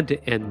had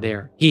to end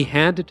there. He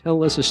had to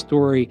tell us a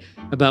story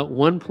about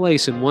one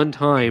place and one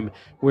time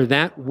where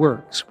that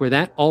works, where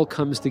that all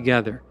comes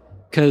together.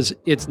 Because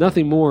it's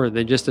nothing more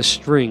than just a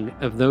string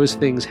of those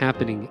things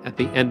happening at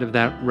the end of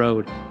that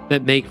road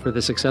that make for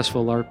the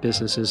successful art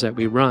businesses that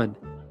we run.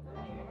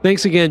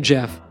 Thanks again,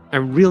 Jeff. I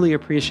really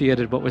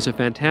appreciated what was a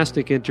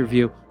fantastic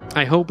interview.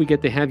 I hope we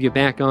get to have you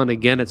back on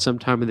again at some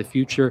time in the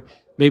future,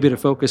 maybe to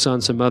focus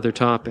on some other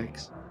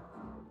topics.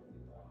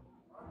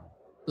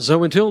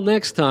 So until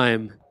next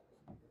time,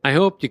 I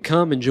hope you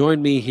come and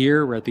join me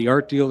here at the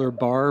Art Dealer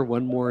Bar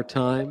one more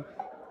time.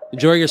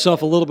 Enjoy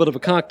yourself a little bit of a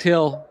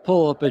cocktail,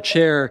 pull up a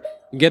chair,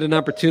 and get an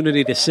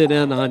opportunity to sit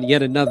in on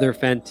yet another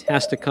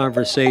fantastic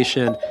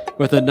conversation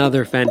with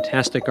another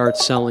fantastic art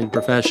selling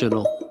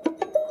professional.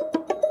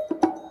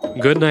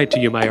 Good night to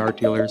you, my art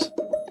dealers.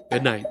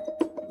 Good night.